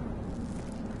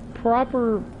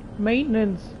 Proper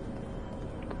maintenance,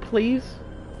 please.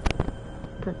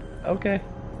 Okay.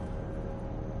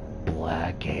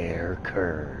 Black hair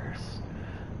curse.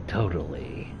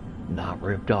 Totally not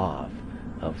ripped off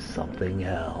of something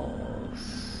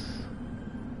else.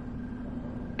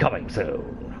 Coming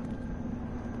soon.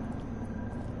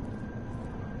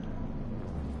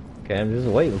 Okay, I'm just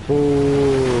waiting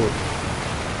for...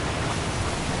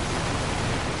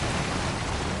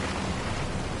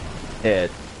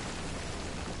 it.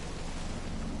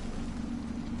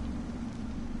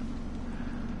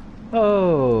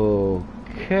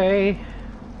 Okay.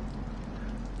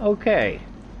 Okay.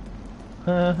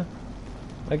 Am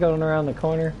I going around the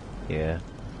corner? Yeah.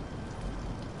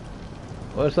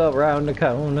 What's up round the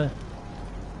corner?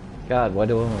 God, why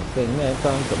do I want to sing that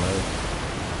song so much?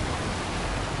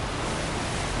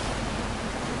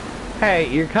 Hey,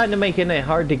 you're kind of making it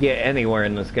hard to get anywhere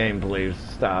in this game, please.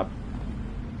 Stop.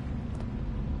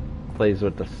 Please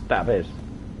with the stop it.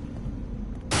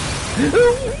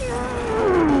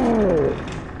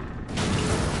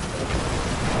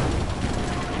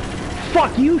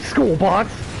 Fuck you,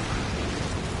 schoolbox!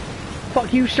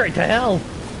 Fuck you straight to hell!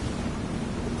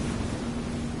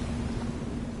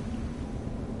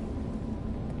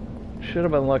 Should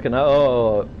have been looking.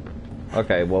 Oh,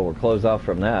 okay. Well, we're closed off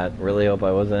from that. Really hope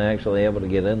I wasn't actually able to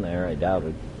get in there. I doubt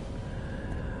it.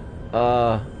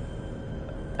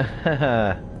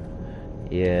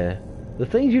 Yeah. The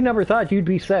things you never thought you'd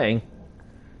be saying.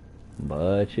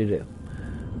 But you do.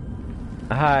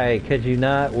 Hi, could you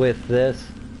not with this?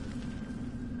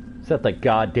 Is that the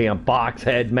goddamn box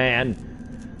head man?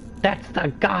 That's the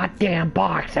goddamn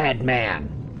box head man!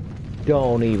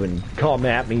 Don't even come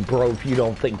at me, bro, if you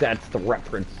don't think that's the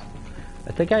reference.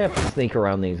 I think I have to sneak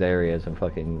around these areas and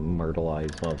fucking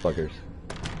myrtleize motherfuckers.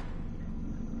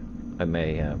 I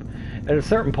may have. At a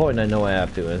certain point, I know I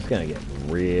have to, and it's gonna get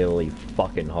really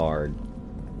fucking hard.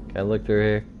 Can I look through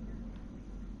here?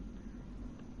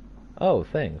 Oh,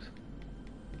 things.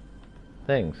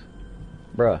 Things.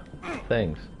 Bruh.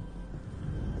 Things.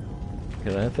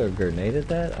 Can I throw a grenade at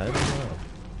that? I don't know.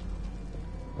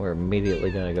 We're immediately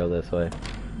gonna go this way.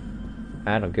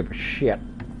 I don't give a shit.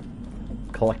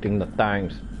 Collecting the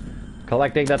things.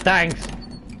 Collecting the things!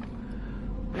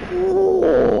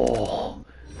 Oh,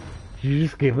 you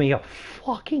just give me a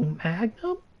fucking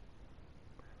Magnum?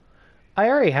 I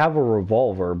already have a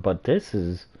revolver, but this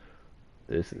is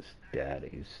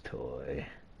Daddy's toy.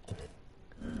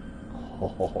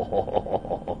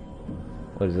 Oh,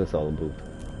 what is this all about?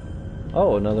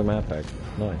 Oh, another map pack.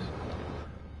 Nice.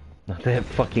 Not that it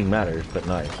fucking matters, but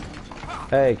nice.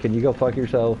 Hey, can you go fuck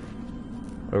yourself?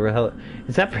 Whatever the hell.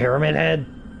 Is that Pyramid Head?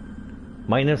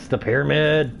 Minus the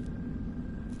pyramid?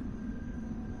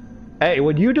 Hey,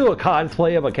 when you do a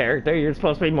cosplay of a character, you're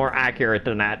supposed to be more accurate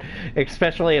than that.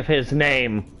 Especially if his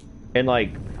name in,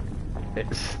 like...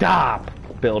 Stop!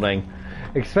 Building.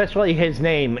 Especially his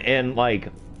name in, like...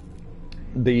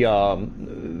 the,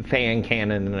 fan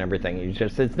canon and everything. He's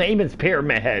just... His name is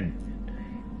Pyramid Head.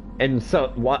 And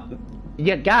so, what...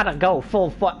 You gotta go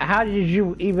full how did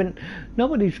you even...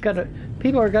 Nobody's gonna...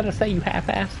 People are gonna say you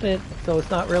half-assed it, so it's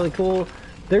not really cool.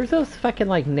 There's those fucking,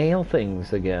 like, nail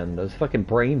things again. Those fucking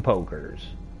brain pokers.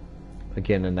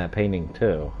 Again in that painting,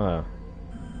 too, huh?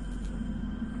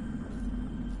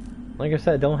 Like I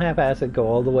said, don't half-ass it. Go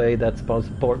all the way. That's the most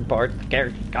important part. The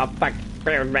character got fucking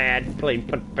Pyramid. Please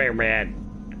put Pyramid.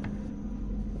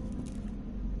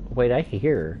 Wait, I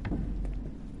hear...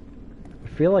 I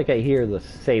feel like I hear the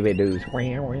save-a-doos.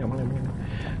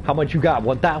 How much you got?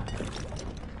 1,000?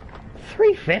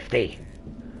 $350.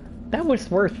 That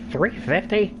was worth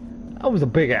 $350? That was a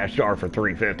big-ass jar for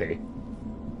 $350.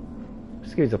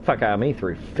 Excuse the fuck out of me,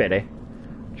 $350.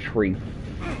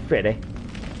 $350.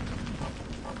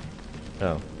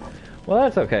 Oh. Well,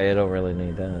 that's okay. I don't really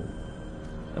need that.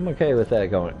 I'm okay with that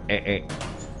going...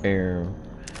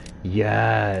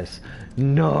 Yes!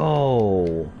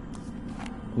 No!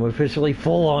 I'm officially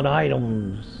full on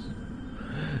items.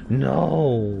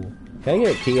 No. Can I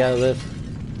get a key out of this?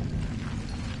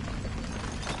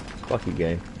 Fuck you,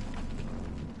 game.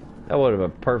 That would have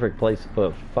been a perfect place to put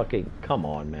a fucking... Come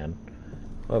on, man.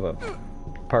 What a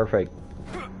perfect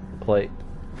place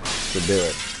to do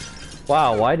it.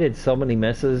 Wow, why did so many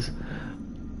misses?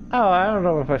 Oh, I don't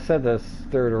know if I said this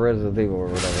through the Resident Evil or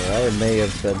whatever. I may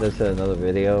have said this in another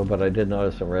video, but I did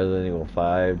notice in Resident Evil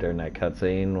 5 during that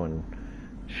cutscene when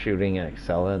shooting at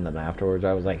Excella, and then afterwards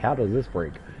I was like, how does this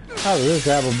break? How does this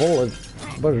have a bullet?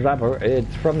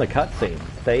 It's from the cutscene.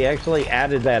 They actually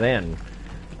added that in.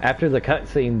 After the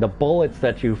cutscene, the bullets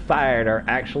that you fired are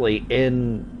actually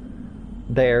in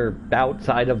there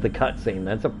outside of the cutscene.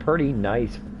 That's a pretty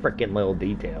nice freaking little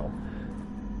detail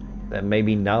that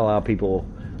maybe not a lot of people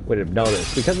would have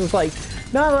noticed, because it's like,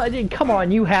 no, come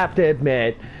on, you have to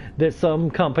admit that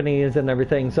some companies and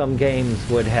everything, some games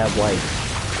would have like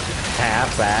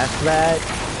half-assed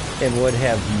that and would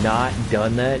have not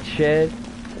done that shit,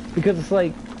 because it's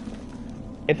like,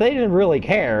 if they didn't really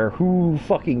care, who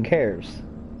fucking cares?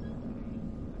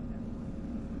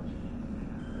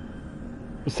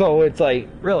 So it's like,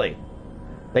 really,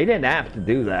 they didn't have to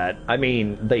do that. I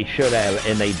mean, they should have,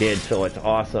 and they did, so it's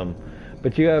awesome.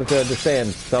 But you have to understand,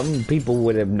 some people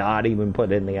would have not even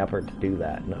put in the effort to do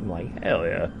that. And I'm like, hell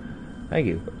yeah. Thank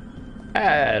you.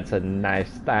 That's a nice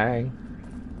thing.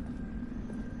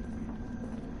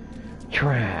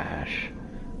 Trash.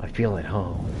 I feel at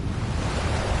home.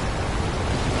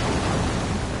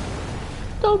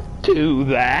 Don't do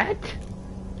that.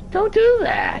 Don't do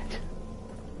that.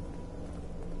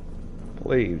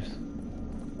 Please.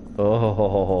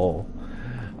 Oh,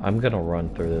 I'm gonna run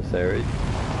through this area.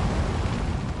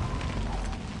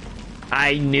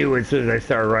 I knew as soon as I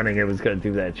started running it was gonna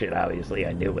do that shit, obviously.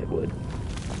 I knew it would.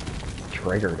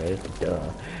 Triggered it,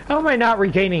 duh. How am I not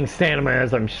regaining stamina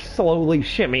as I'm slowly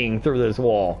shimmying through this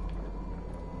wall?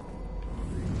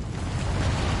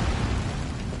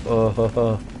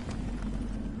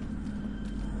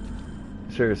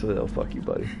 Seriously though, fuck you,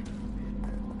 buddy.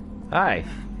 Hi.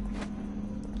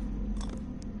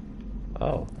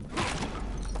 Oh.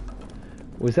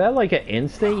 Was that like an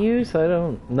instant use? I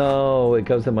don't know. It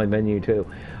goes in my menu too.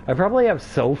 I probably have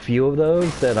so few of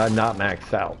those that I'm not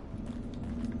maxed out.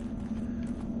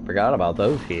 Forgot about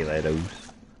those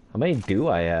heroes. How many do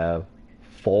I have?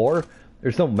 4?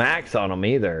 There's no max on them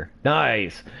either.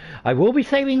 Nice. I will be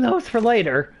saving those for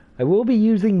later. I will be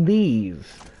using these.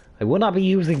 I will not be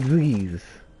using these.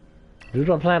 Do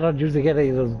not plan on using any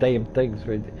of those damn things.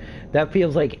 That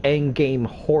feels like endgame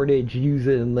hoardage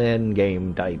using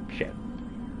endgame type shit.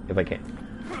 If I can.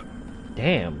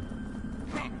 Damn.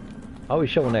 Always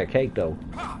showing that cake though.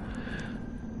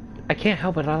 I can't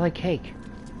help it, I like cake.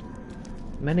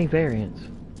 Many variants.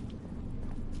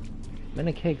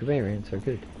 Many cake variants are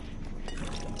good.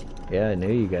 Yeah, I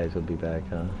knew you guys would be back,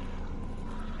 huh?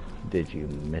 Did you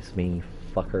miss me,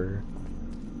 fucker?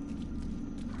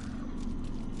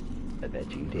 I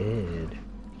bet you did.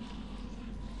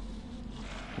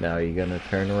 Now you gonna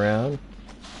turn around?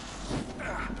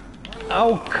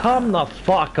 Oh, come the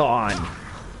fuck on!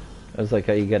 I was like,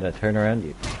 are you gonna turn around,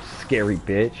 you scary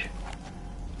bitch?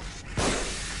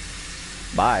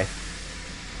 Bye.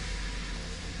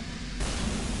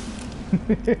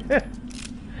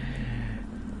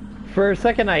 For a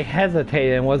second I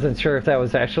hesitated and wasn't sure if that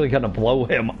was actually gonna blow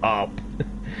him up.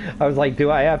 I was like,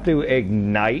 do I have to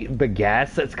ignite the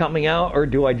gas that's coming out, or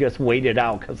do I just wait it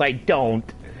out? Because I don't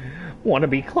want to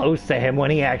be close to him when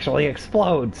he actually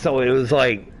explodes. So it was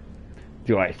like,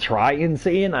 do I try and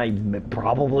see and I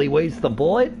probably waste the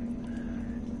bullet?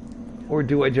 Or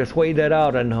do I just wait it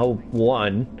out and hope,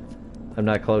 1, I'm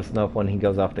not close enough when he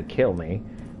goes off to kill me,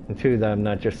 and 2, that I'm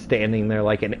not just standing there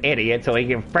like an idiot so he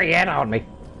can free it on me.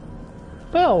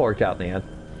 Well, it worked out in the end.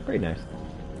 Pretty nice.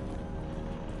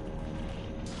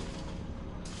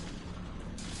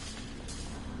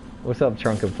 What's up,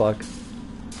 Trunkin' Fuck?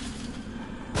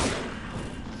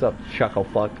 What's up, Chuckle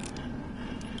Fuck?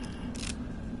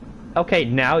 Okay,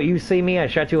 now you see me? I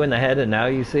shot you in the head and now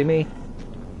you see me?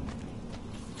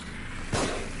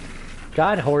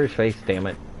 God, horse face, damn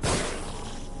it.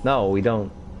 No, we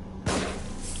don't.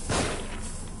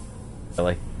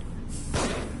 Really?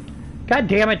 God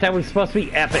damn it, that was supposed to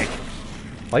be epic.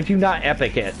 Why'd you not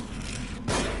epic it?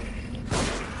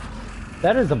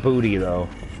 That is a booty, though.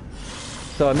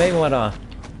 So I may want to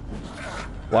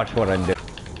watch what I'm doing.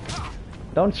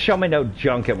 Don't show me no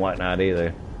junk and whatnot,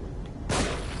 either.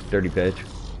 Dirty bitch.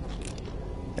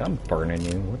 I'm burning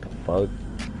you. What the fuck?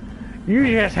 You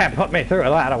just have put me through a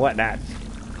lot of whatnots.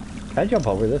 Can I jump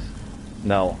over this?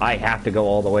 No, I have to go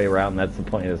all the way around. That's the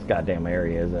point of this goddamn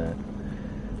area, isn't it?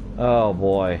 Oh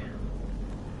boy.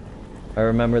 I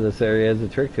remember this area has a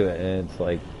trick to it, and it's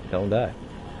like, don't die.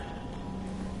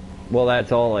 Well,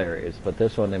 that's all areas, but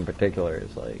this one in particular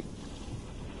is like,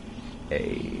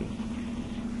 Hey.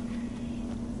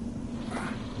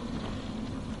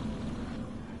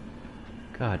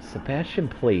 God, Sebastian,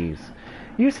 please.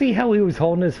 You see how he was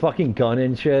holding his fucking gun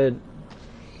and shit?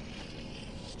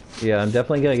 Yeah, I'm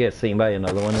definitely gonna get seen by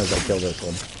another one as I kill this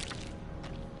one.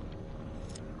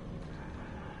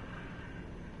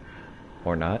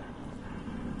 Or not.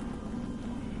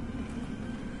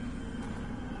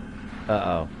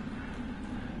 Uh-oh.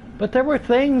 But there were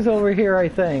things over here, I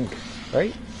think.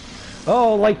 Right?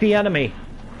 Oh, like the enemy.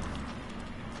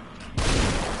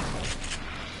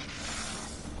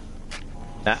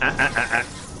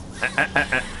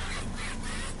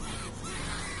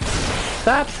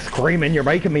 Stop screaming, you're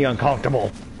making me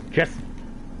uncomfortable. Just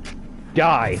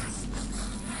die.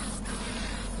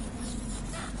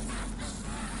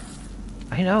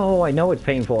 I know it's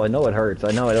painful, I know it hurts,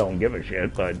 I know I don't give a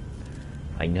shit, but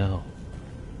I know.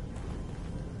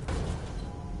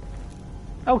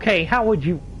 Okay, how would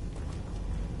you...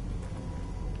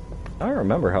 I don't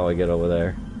remember how I get over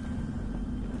there.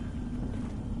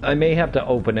 I may have to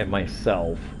open it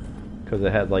myself, because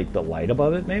it had like the light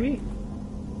above it, maybe?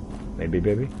 Maybe,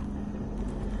 baby.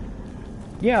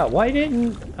 Yeah, why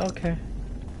didn't... Okay.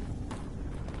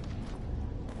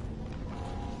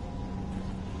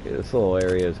 Okay, this little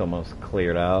area is almost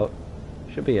cleared out.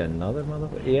 Should be another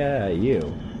motherfucker. Yeah,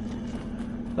 you.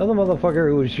 Another motherfucker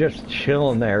who was just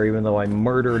chilling there, even though I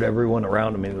murdered everyone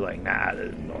around him. He was like, nah,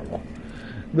 this is normal.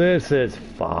 This is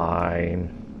fine.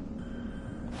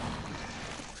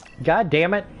 God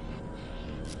damn it.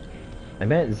 I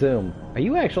meant Zoom. Are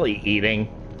you actually eating?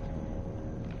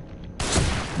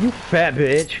 You fat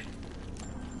bitch.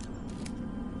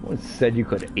 Someone said you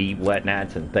could eat wet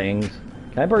gnats and things.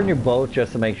 Can I burn you both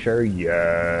just to make sure?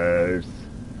 Yes.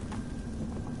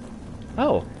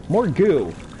 Oh, more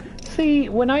goo. See,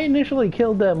 when I initially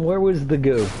killed them, where was the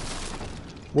goo?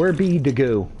 Where be the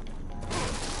goo?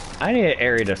 I need an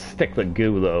area to stick the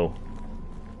goo, though.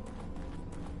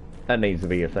 That needs to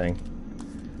be a thing.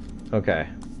 Okay.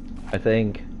 I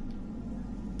think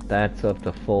that's up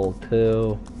to full,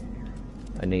 too.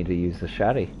 I need to use the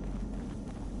shotty.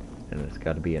 And it's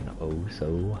got to be an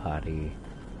oh-so-hottie.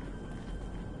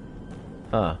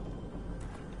 Huh.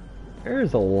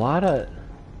 There's a lot of...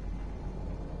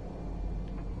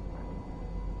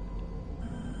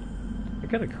 I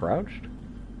got it crouched?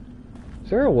 Is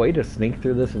there a way to sneak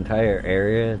through this entire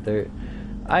area?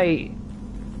 I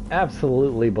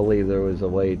absolutely believe there was a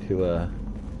way to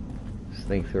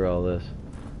sneak through all this.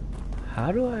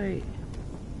 How do I...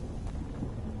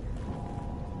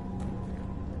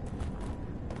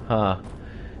 Huh.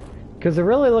 Because it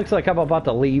really looks like I'm about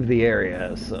to leave the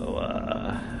area, so,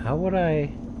 how would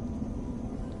I...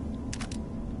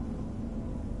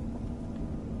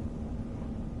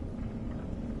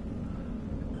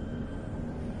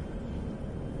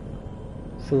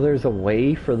 So there's a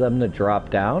way for them to drop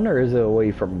down, or is it a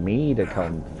way for me to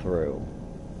come through?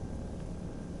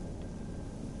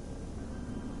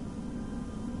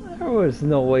 There was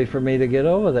no way for me to get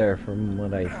over there, from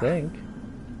what I think.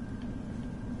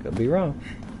 Could be wrong.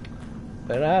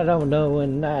 But I don't know,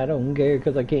 and I don't care,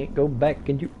 because I can't go back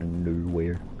into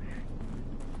nowhere.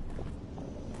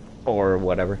 Or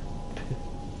whatever.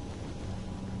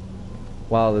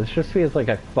 Wow, this just feels like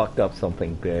I fucked up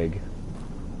something big.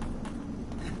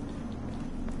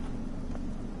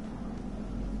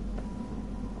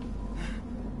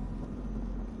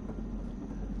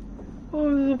 What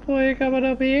was the point of coming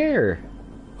up here?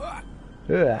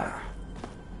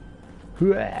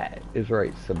 Is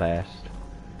right, Sebastian.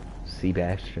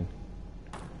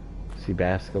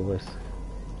 Sebasculus.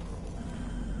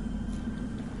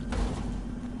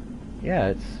 Yeah,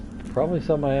 it's probably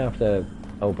something I have to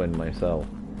open myself.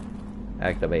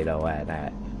 Activate all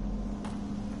that.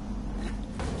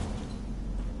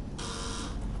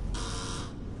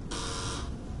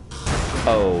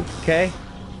 Okay.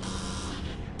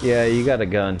 Yeah, you got a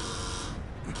gun.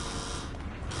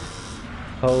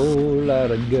 Whole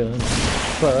lot of guns.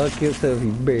 Fuck yourself,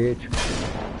 you bitch.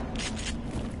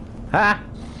 Ha!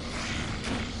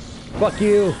 Fuck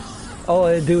you! All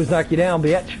I do is knock you down,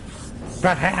 bitch.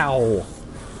 But how?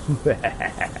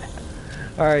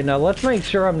 Alright, now let's make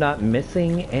sure I'm not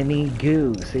missing any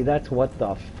goo. See, that's what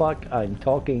the fuck I'm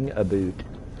talking about.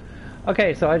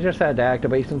 Okay, so I just had to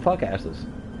activate some fuck asses.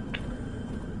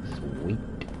 Sweet.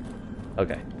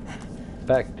 Okay.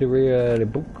 Back to reality.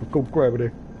 Go gravity.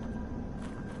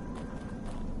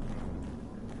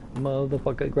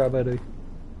 Motherfucking gravity.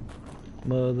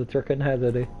 Mother trucking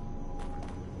hazard.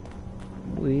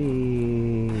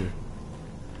 We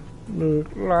look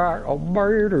like a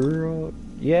murderer.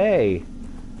 Yay!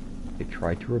 They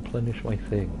tried to replenish my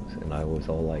things, and I was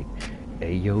all like,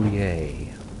 Ayo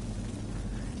yay.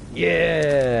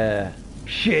 Yeah!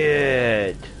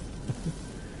 Shit!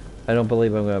 I don't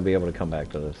believe I'm gonna be able to come back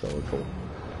to this, so it's cool.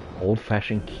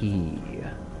 Old-fashioned key.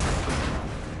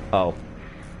 Oh.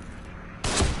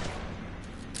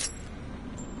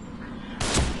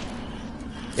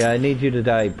 Yeah, I need you to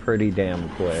die pretty damn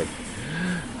quick.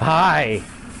 Hi!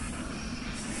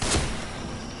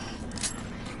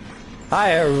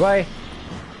 Hi, everybody!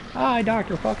 Hi,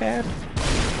 Dr. Fuckass!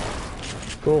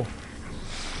 Cool.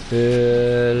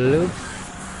 Hello.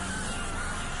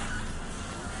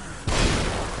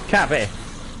 Copy!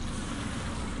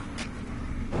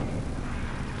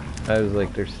 I was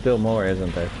like, there's still more,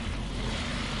 isn't there?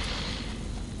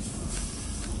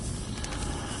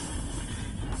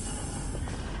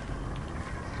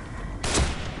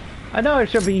 I know I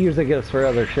should be using this for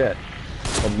other shit.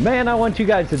 But man, I want you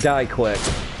guys to die quick.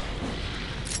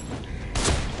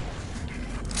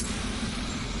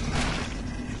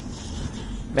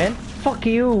 Man, fuck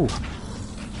you!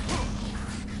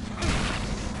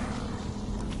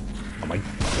 Oh my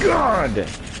god!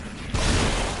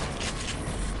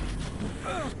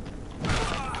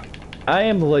 I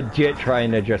am legit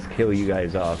trying to just kill you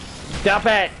guys off. Stop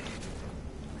it!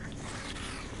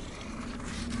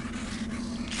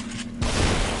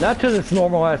 Not to this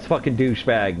normal ass fucking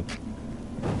douchebag.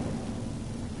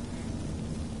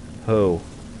 Who?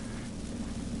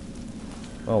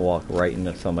 I'll walk right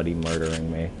into somebody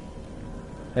murdering me.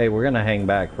 Hey, we're gonna hang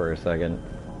back for a second.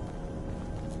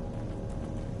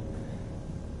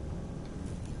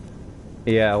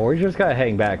 Yeah, we're just gonna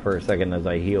hang back for a second as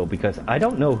I heal, because I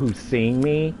don't know who's seeing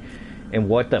me and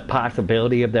what the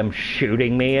possibility of them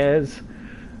shooting me is,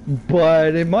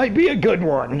 but it might be a good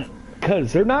one,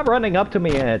 because they're not running up to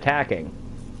me and attacking.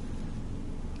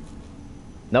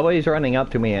 Nobody's running up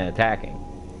to me and attacking.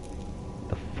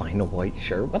 The final white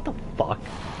shirt? What the fuck?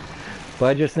 But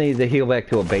I just need to heal back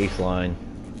to a baseline,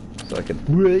 so I could...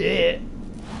 And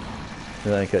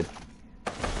I could...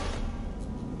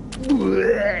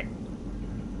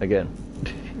 Again.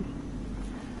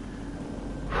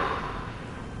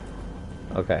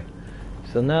 Okay.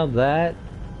 So now that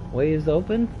way is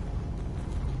open?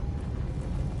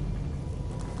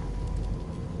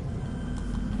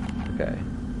 Okay.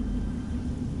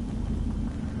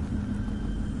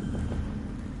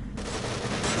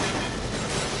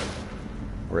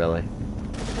 Really?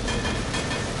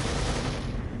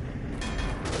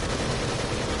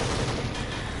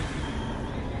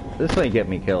 This might get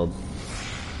me killed.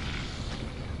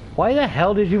 Why the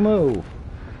hell did you move?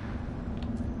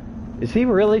 Is he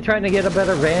really trying to get a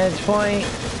better vantage point?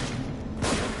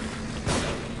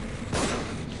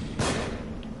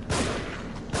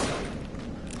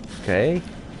 Okay.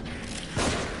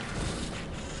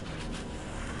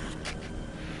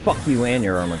 Fuck you and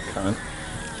your armor, cunt.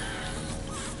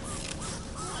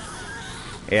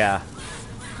 Yeah.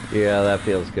 Yeah, that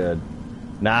feels good.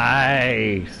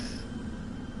 Nice!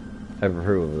 I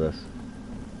approve of this.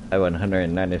 I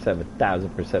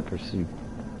 197,000% pursuit.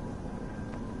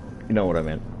 You know what I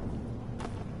meant.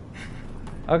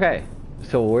 Okay,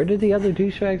 so where did the other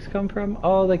douchebags come from?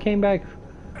 Oh, they came back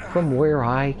from where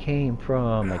I came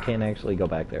from. I can't actually go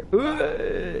back there.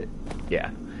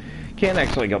 Yeah, can't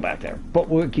actually go back there. But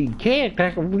we can't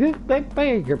back. Who?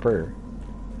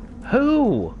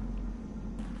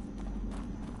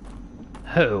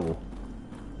 Who?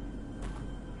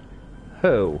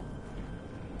 Who?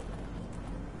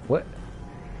 What?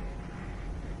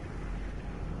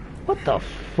 What the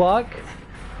fuck?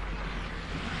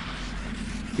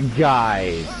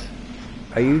 Guys,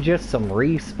 are you just some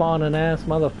respawning ass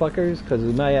motherfuckers? Because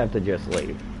we might have to just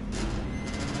leave.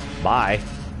 Bye.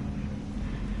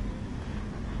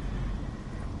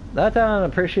 Not that I don't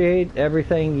appreciate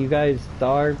everything you guys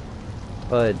are,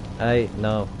 but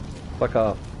no. Fuck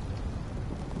off.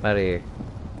 I'm out of here.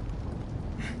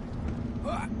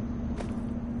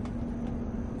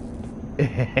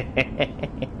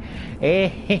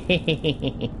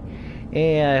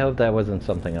 Yeah, I hope that wasn't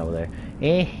something over there.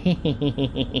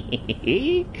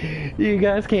 You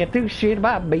guys can't do shit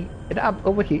about me, and I'm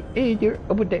over here, and you're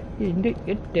over there,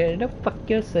 and fuck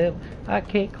yourself. I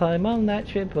can't climb on that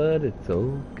shit, but it's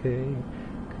okay,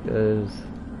 because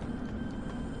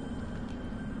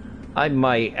I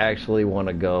might actually want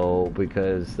to go,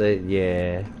 because they,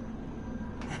 yeah.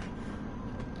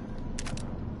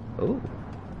 Oh.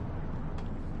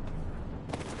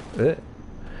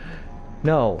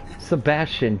 No,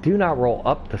 Sebastian, do not roll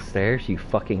up the stairs, you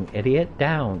fucking idiot.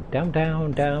 Down, down,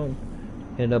 down, down.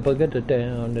 And a booga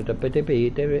down.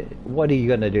 What are you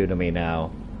gonna do to me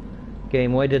now?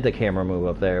 Game, why did the camera move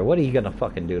up there? What are you gonna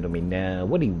fucking do to me now?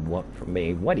 What do you want from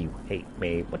me? Why do you hate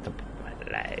me? What's the...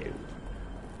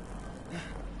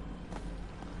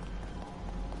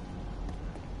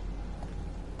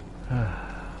 Hello.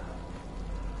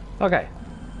 Okay.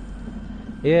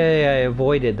 Yeah, I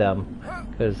avoided them.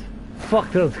 Because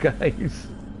fuck those guys.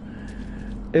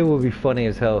 It would be funny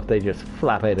as hell if they just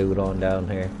flap it out on down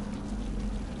here.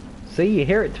 See, you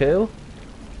hear it too?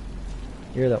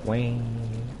 You hear that wang.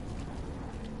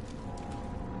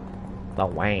 The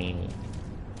wang.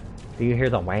 Do you hear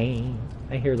the wang?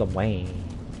 I hear the wang.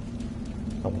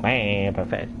 The wang,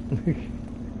 perfect.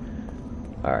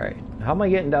 Alright, how am I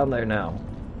getting down there now?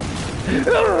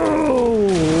 Oh!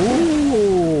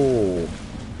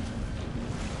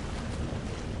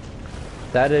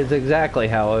 That is exactly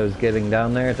how I was getting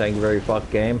down there. Thank you very fuck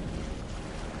game.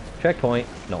 Checkpoint.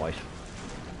 Nice.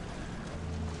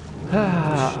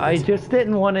 I just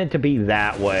didn't want it to be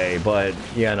that way, but,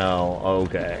 you know,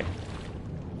 okay.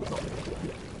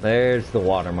 There's the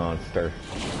water monster.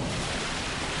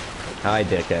 Hi,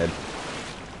 dickhead.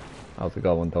 How's it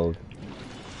going, Toad?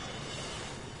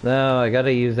 No, I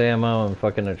gotta use ammo and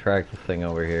fucking attract the thing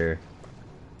over here.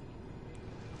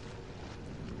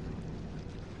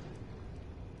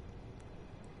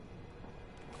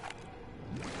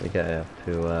 I think I have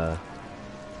to,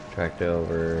 attract it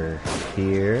over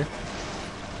here.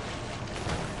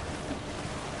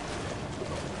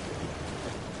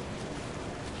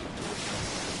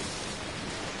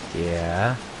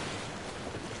 Yeah.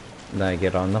 Then I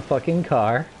get on the fucking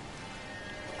car.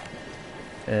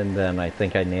 And then I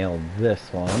think I nailed this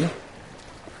one.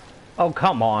 Oh,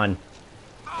 come on.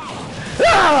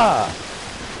 Ah!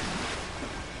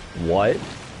 What?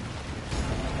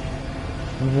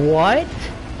 What?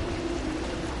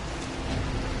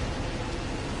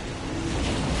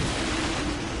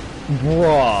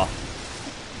 Bruh.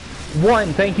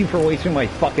 One, thank you for wasting my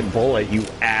fucking bullet, you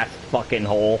ass fucking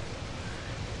hole.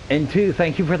 And two,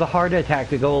 thank you for the heart attack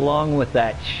to go along with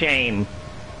that. Shame.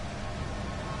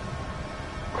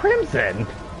 Crimson?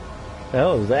 The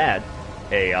hell is that?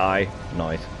 AI.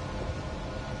 Nice.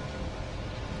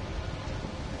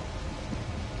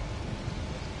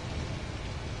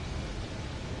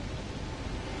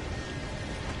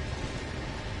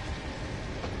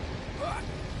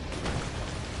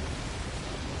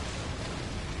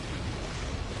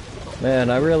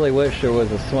 Man, I really wish there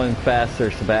was a swing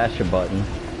faster Sebastian button.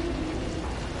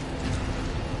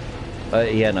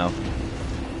 But, you know.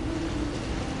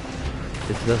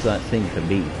 This does not seem to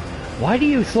be. Why do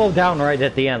you slow down right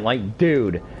at the end? Like,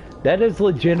 dude, that is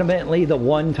legitimately the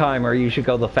one time where you should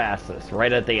go the fastest,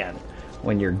 right at the end.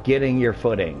 When you're getting your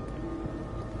footing.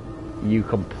 You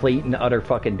complete and utter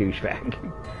fucking douchebag.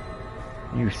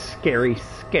 You scary,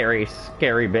 scary,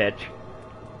 scary bitch.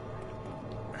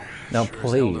 Now, sure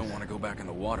please. Don't want to go back in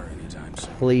the water anytime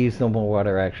soon. Please, no more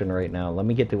water action right now. Let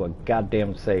me get to a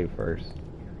goddamn save first.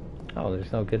 Oh,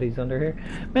 there's no goodies under here?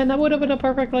 Man, that would have been a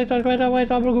perfect place to find out my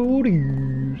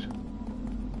goodies.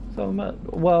 So,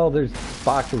 well, there's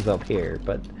boxes up here,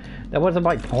 but that wasn't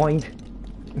my point.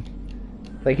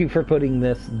 Thank you for putting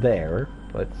this there,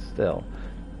 but still.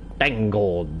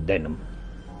 Dangle denim.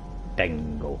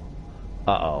 Dangle.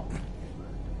 Uh-oh.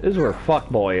 This is where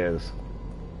fuckboy is.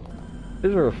 This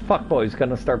is where fuckboy's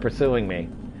gonna start pursuing me.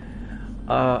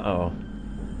 Uh-oh.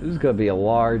 This is gonna be a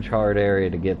large, hard area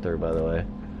to get through, by the way.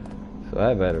 So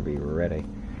I better be ready.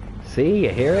 See? You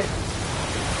hear it?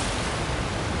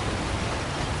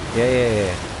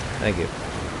 Yeah. Thank you.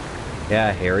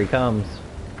 Yeah, here he comes.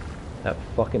 That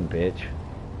fucking bitch.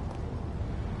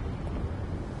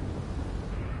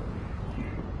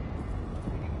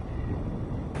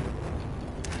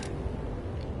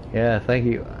 Yeah, thank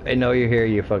you. I know you're here,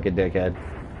 you fucking dickhead.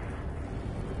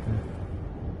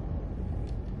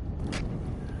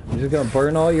 I'm just gonna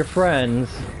burn all your friends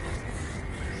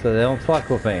so they don't fuck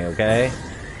with me, okay?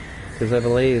 Because I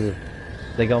believe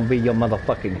they're gonna be your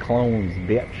motherfucking clones,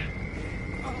 bitch.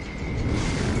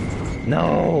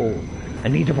 No! I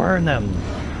need to burn them!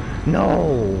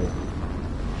 No!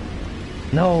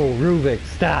 No, Rubik,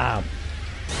 stop!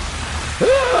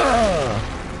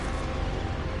 Ah!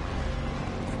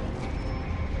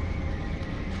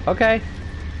 Okay.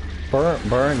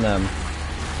 Burn them.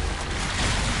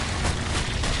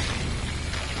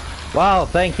 Wow,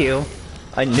 thank you.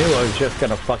 I knew I was just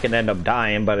gonna fucking end up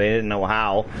dying, but I didn't know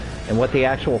how. And what the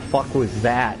actual fuck was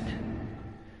that?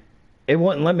 It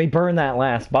wouldn't let me burn that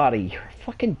last body. You're a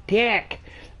fucking dick.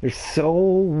 There's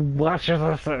so much of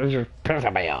this that is just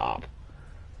pissing me off.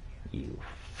 You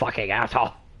fucking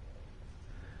asshole.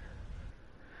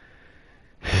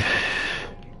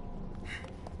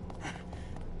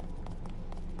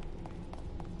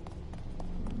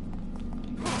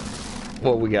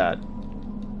 What we got?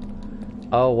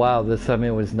 Oh wow, this time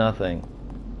it was nothing.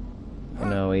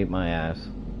 No, eat my ass.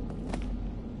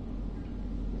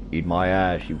 Eat my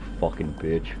ass, you fucking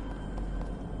bitch.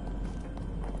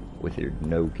 With your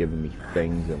no giving me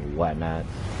things and whatnot.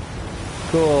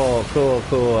 Cool, cool,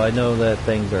 cool. I know that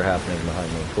things are happening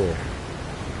behind me. Cool.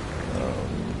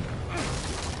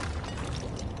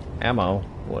 Ammo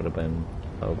would have been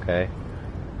okay.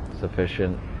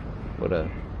 Sufficient. Would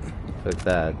have took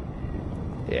that.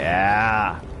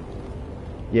 Yeah!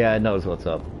 Yeah, it knows what's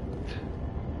up.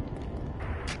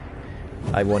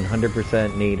 I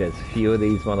 100% need as few of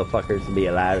these motherfuckers to be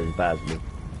alive as possible.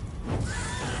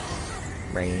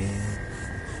 Rain.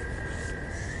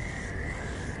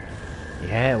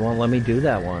 Yeah, it won't let me do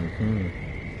that one.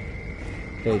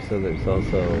 Okay, so there's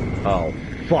also... Oh,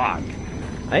 fuck!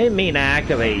 I didn't mean to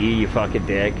activate you, you fucking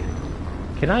dick.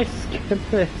 Can I skip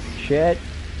this shit?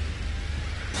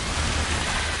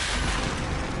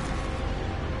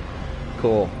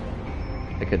 Cool.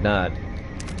 I could not.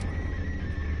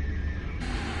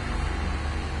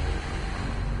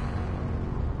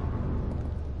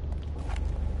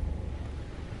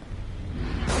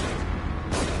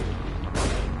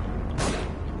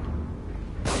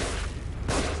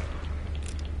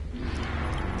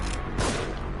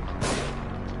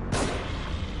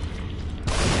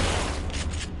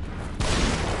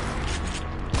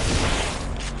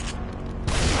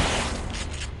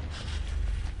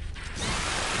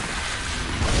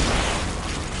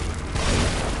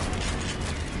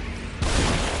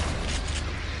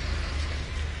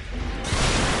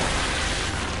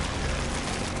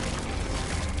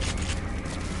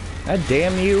 God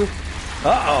damn you.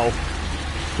 Uh-oh.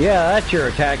 Yeah, that's your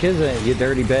attack, isn't it, you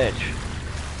dirty bitch?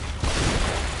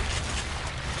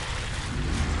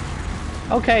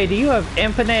 Okay, do you have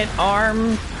infinite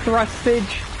arm thrustage?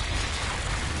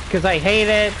 Because I hate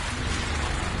it.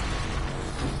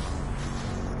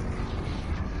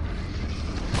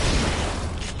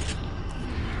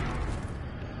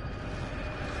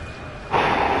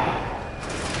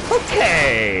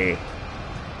 Okay.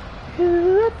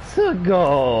 Let's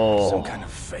go. Some kind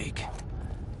of fake.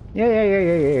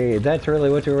 Yeah. That's really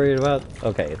what you're worried about?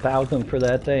 Okay, 1,000 for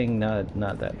that thing, not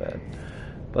that bad.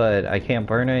 But I can't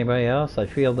burn anybody else? I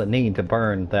feel the need to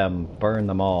burn them. Burn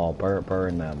them all.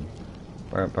 Burn them.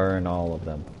 Burn all of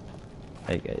them.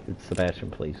 Hey,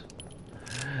 Sebastian, please.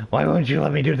 Why won't you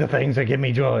let me do the things that give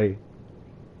me joy?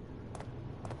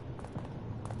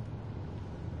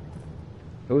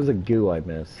 It was a goo I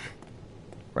missed.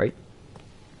 Right?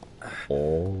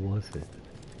 Or was it?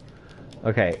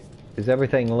 Okay, is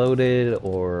everything loaded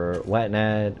or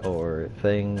whatnot or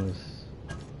things?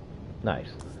 Nice.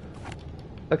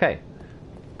 Okay,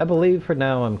 I believe for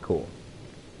now I'm cool.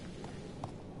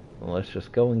 Well, let's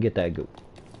just go and get that goo.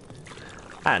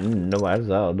 I know I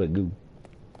saw the goo.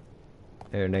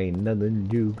 There ain't nothing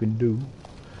you can do,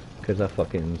 'cause I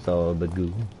fucking saw the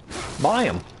goo. Buy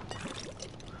 'em!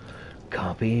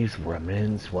 Copies,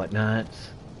 remnants,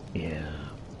 whatnots. Yeah.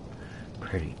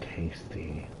 Pretty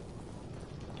tasty.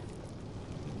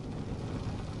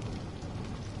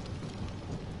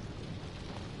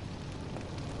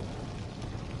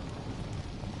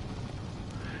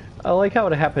 I like how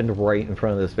it happened right in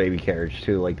front of this baby carriage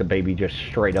too. Like the baby just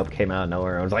straight up came out of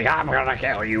nowhere. I was like, I'm gonna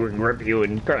kill you and grip you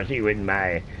and crush you in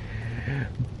my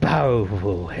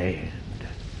powerful hand.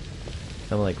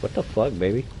 I'm like, what the fuck,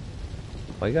 baby?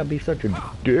 Why you gotta be such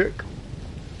a dick?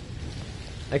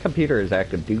 That computer is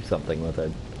active. Do something with it.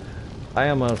 I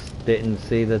almost didn't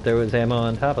see that there was ammo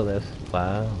on top of this.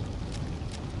 Wow.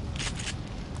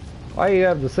 Why do you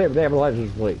have the same damn license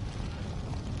plate?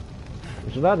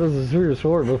 It's not just a serious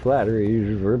form of flattery,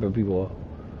 you're just ripping people off.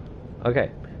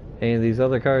 Okay. Any of these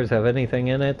other cars have anything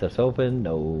in it that's open?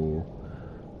 No.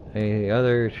 Any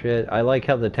other shit? I like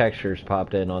how the textures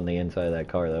popped in on the inside of that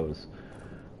car. That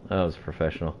was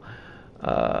professional.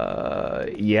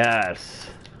 Yes.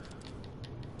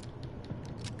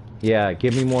 Yeah,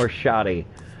 give me more shoddy.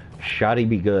 Shoddy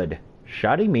be good.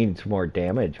 Shoddy means more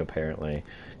damage, apparently.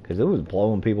 Because it was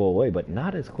blowing people away, but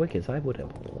not as quick as I would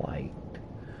have liked.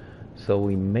 So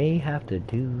we may have to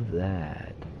do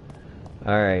that.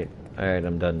 Alright,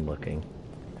 I'm done looking.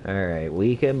 Alright,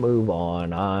 we can move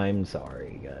on. I'm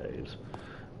sorry, guys.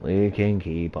 We can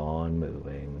keep on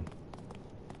moving.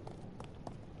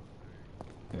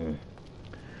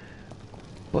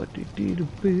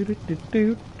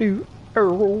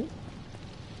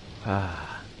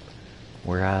 Ah,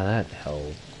 we're out of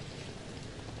that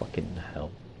fucking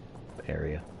hell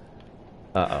area.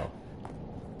 Uh-oh.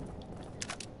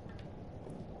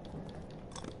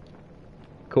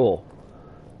 Cool.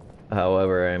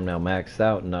 However, I am now maxed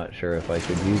out and not sure if I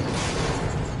should use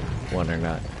one or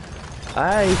not.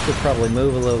 I should probably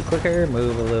move a little quicker,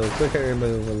 move a little quicker,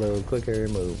 move a little quicker,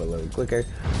 move a little quicker,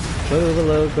 move a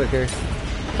little quicker.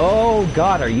 Oh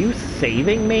god, are you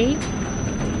saving me?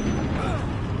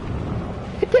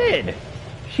 It did!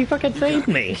 She fucking saved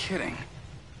me. Kidding.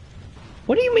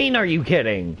 What do you mean, are you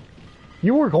kidding?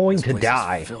 You were going This to place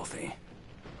die. is filthy.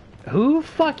 Who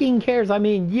fucking cares? I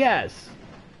mean, yes.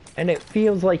 And it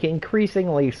feels like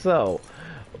increasingly so.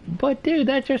 But dude,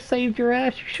 that just saved your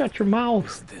ass. You shut your mouth.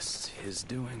 Is this his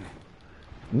doing?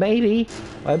 Maybe.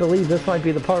 I believe this might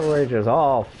be the part where it just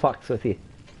all fucks with you.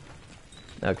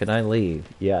 Now, can I leave?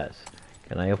 Yes.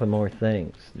 Can I open more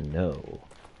things? No.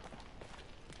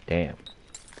 Damn.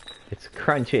 It's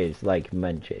crunches like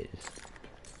munches.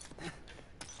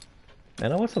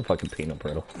 Man, I want some fucking peanut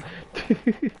brittle.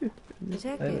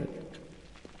 Detective,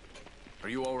 Are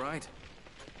you all right?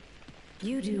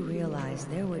 you do realize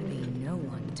there would be no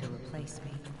one to replace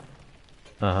me.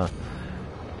 Uh-huh.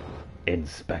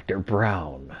 Inspector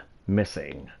Brown.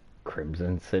 Missing.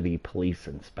 Crimson City Police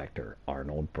Inspector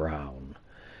Arnold Brown.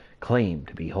 Claimed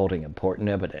to be holding important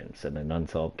evidence in an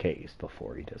unsolved case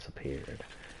before he disappeared.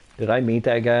 Did I meet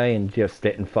that guy and just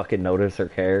didn't fucking notice or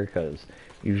care? Because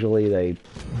usually they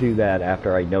do that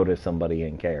after I notice somebody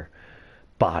and care.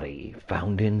 Body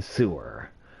found in sewer.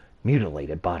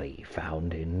 Mutilated body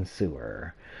found in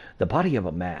sewer. The body of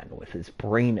a man with his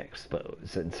brain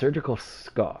exposed and surgical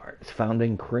scars found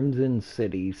in Crimson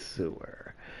City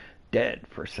sewer. Dead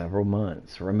for several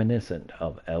months, reminiscent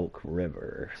of Elk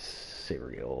River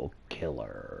serial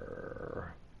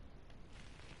killer.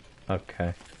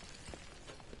 Okay.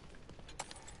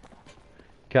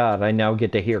 God, I now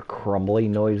get to hear crumbly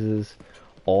noises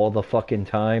all the fucking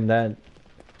time. That...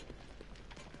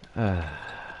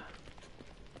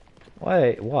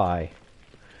 Why?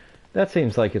 That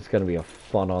seems like it's gonna be a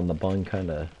fun on the bun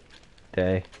kind of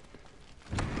day.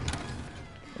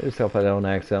 I just hope I don't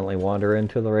accidentally wander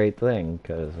into the right thing,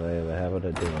 because I have a habit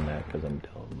of doing that, because I'm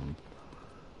dumb.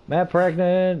 Matt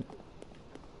pregnant!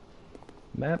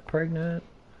 Matt pregnant?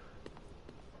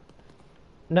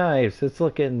 Nice, it's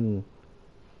looking...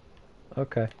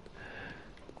 Okay.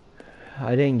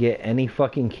 I didn't get any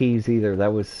fucking keys either.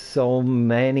 That was so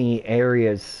many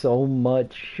areas, so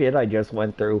much shit I just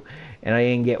went through, and I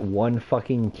didn't get one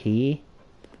fucking key.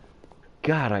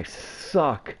 God, I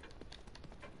suck.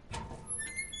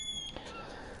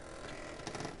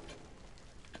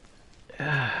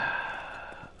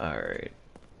 Alright.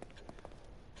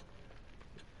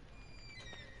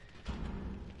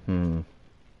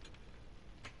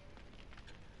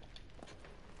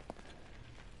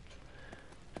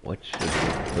 What should we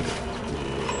put it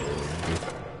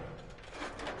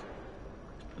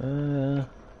to?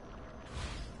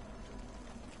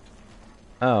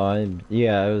 Oh,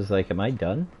 yeah, I was like, am I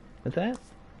done with that?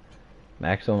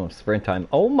 Maximum sprint time.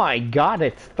 Oh my god,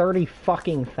 it's 30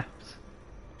 fucking thousand.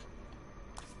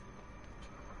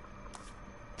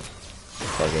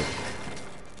 Fuck it.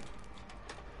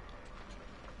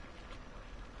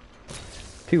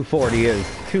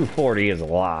 240 is a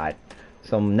lot.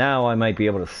 So now I might be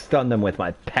able to stun them with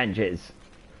my punches.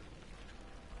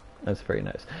 That's very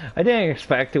nice. I didn't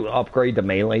expect to upgrade the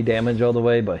melee damage all the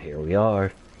way, but here we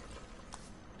are.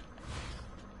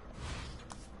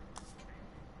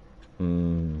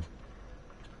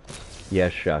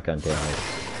 Yes, shotgun damage.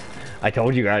 I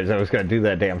told you guys I was going to do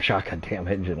that damn shotgun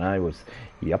damage, and I was...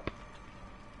 Yep.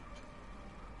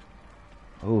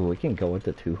 Oh, we can go with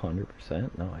the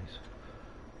 200%. Nice.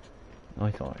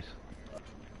 Nice.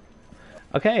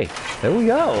 Okay, there we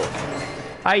go.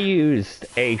 I used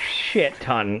a shit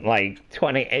ton, like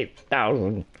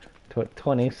 28,000,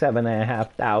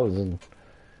 27,500,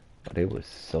 but it was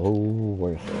so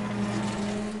worth it.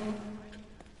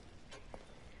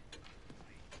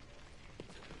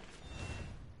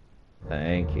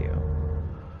 Thank you.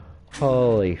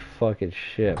 Holy fucking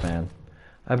shit, man.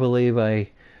 I believe I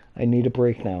need a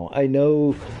break now. I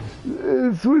know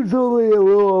this was only a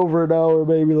little over an hour,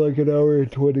 maybe like an hour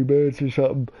and 20 minutes or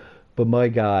something. But my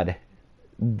god,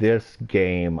 this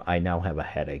game, I now have a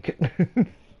headache.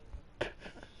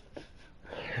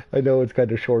 I know it's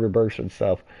kind of shorter bursts and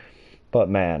stuff. But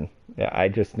man, yeah, I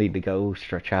just need to go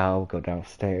stretch out, go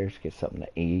downstairs, get something to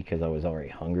eat, because I was already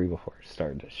hungry before I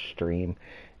started to stream.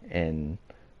 And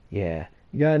yeah,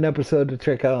 you got an episode to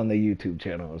check out on the YouTube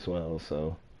channel as well,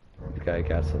 so... You guys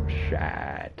got some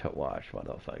shit to watch,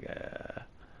 motherfucker.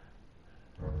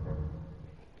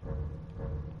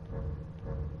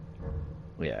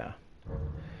 Yeah.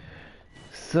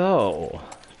 So,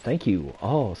 thank you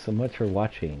all so much for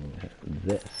watching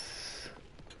this.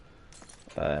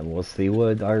 We'll see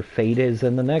what our fate is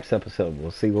in the next episode.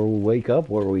 We'll see where we wake up,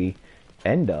 where we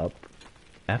end up.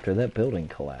 after that building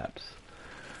collapse.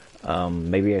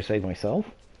 Maybe I saved myself?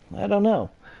 I don't know.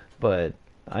 But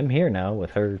I'm here now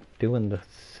with her doing the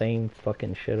same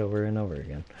fucking shit over and over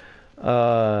again.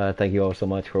 Thank you all so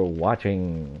much for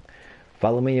watching.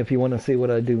 Follow me if you want to see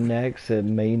what I do next. It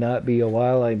may not be a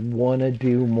while. I want to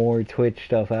do more Twitch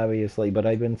stuff, obviously, but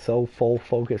I've been so full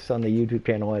focused on the YouTube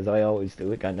channel as I always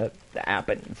do. It kind of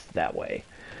happens that way.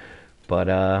 But,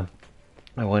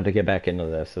 I wanted to get back into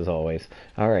this, as always.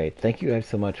 Alright, thank you guys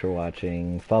so much for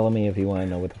watching. Follow me if you want to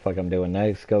know what the fuck I'm doing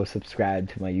next. Go subscribe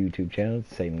to my YouTube channel. It's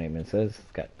the same name as this.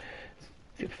 It's got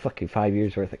fucking 5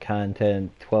 years worth of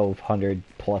content, 1,200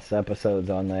 plus episodes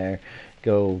on there.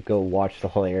 Go watch the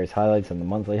hilarious highlights and the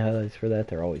monthly highlights for that.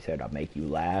 They're always there to make you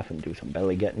laugh and do some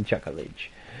belly getting chucklage.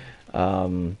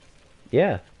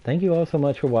 Yeah, thank you all so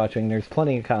much for watching. There's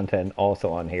plenty of content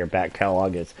also on here. Back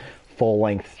catalog is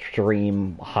full-length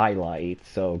stream highlights,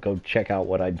 so go check out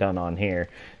what I've done on here.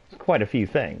 It's quite a few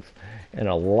things. And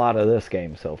a lot of this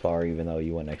game so far, even though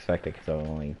you wouldn't expect it, because I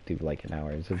only do like an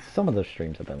hour. So some of the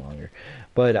streams have been longer.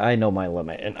 But I know my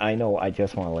limit, and I know I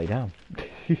just want to lay down.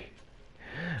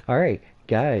 Alright,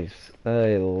 guys,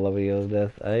 I love you to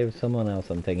death. I have someone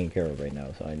else I'm taking care of right now,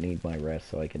 so I need my rest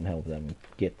so I can help them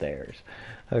get theirs.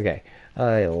 Okay,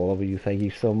 I love you. Thank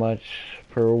you so much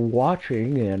for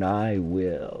watching, and I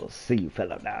will see you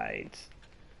fellow knights.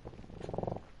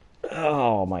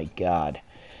 Oh my god.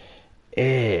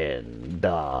 In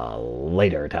the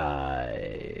later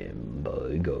time,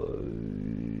 bye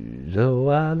guys. Oh,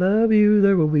 I love you.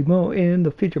 There will be more in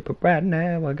the future, but right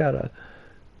now I gotta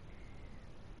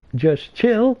just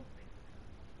chill.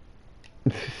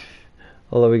 I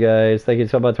love you guys. Thank you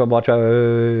so much for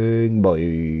watching.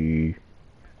 Bye.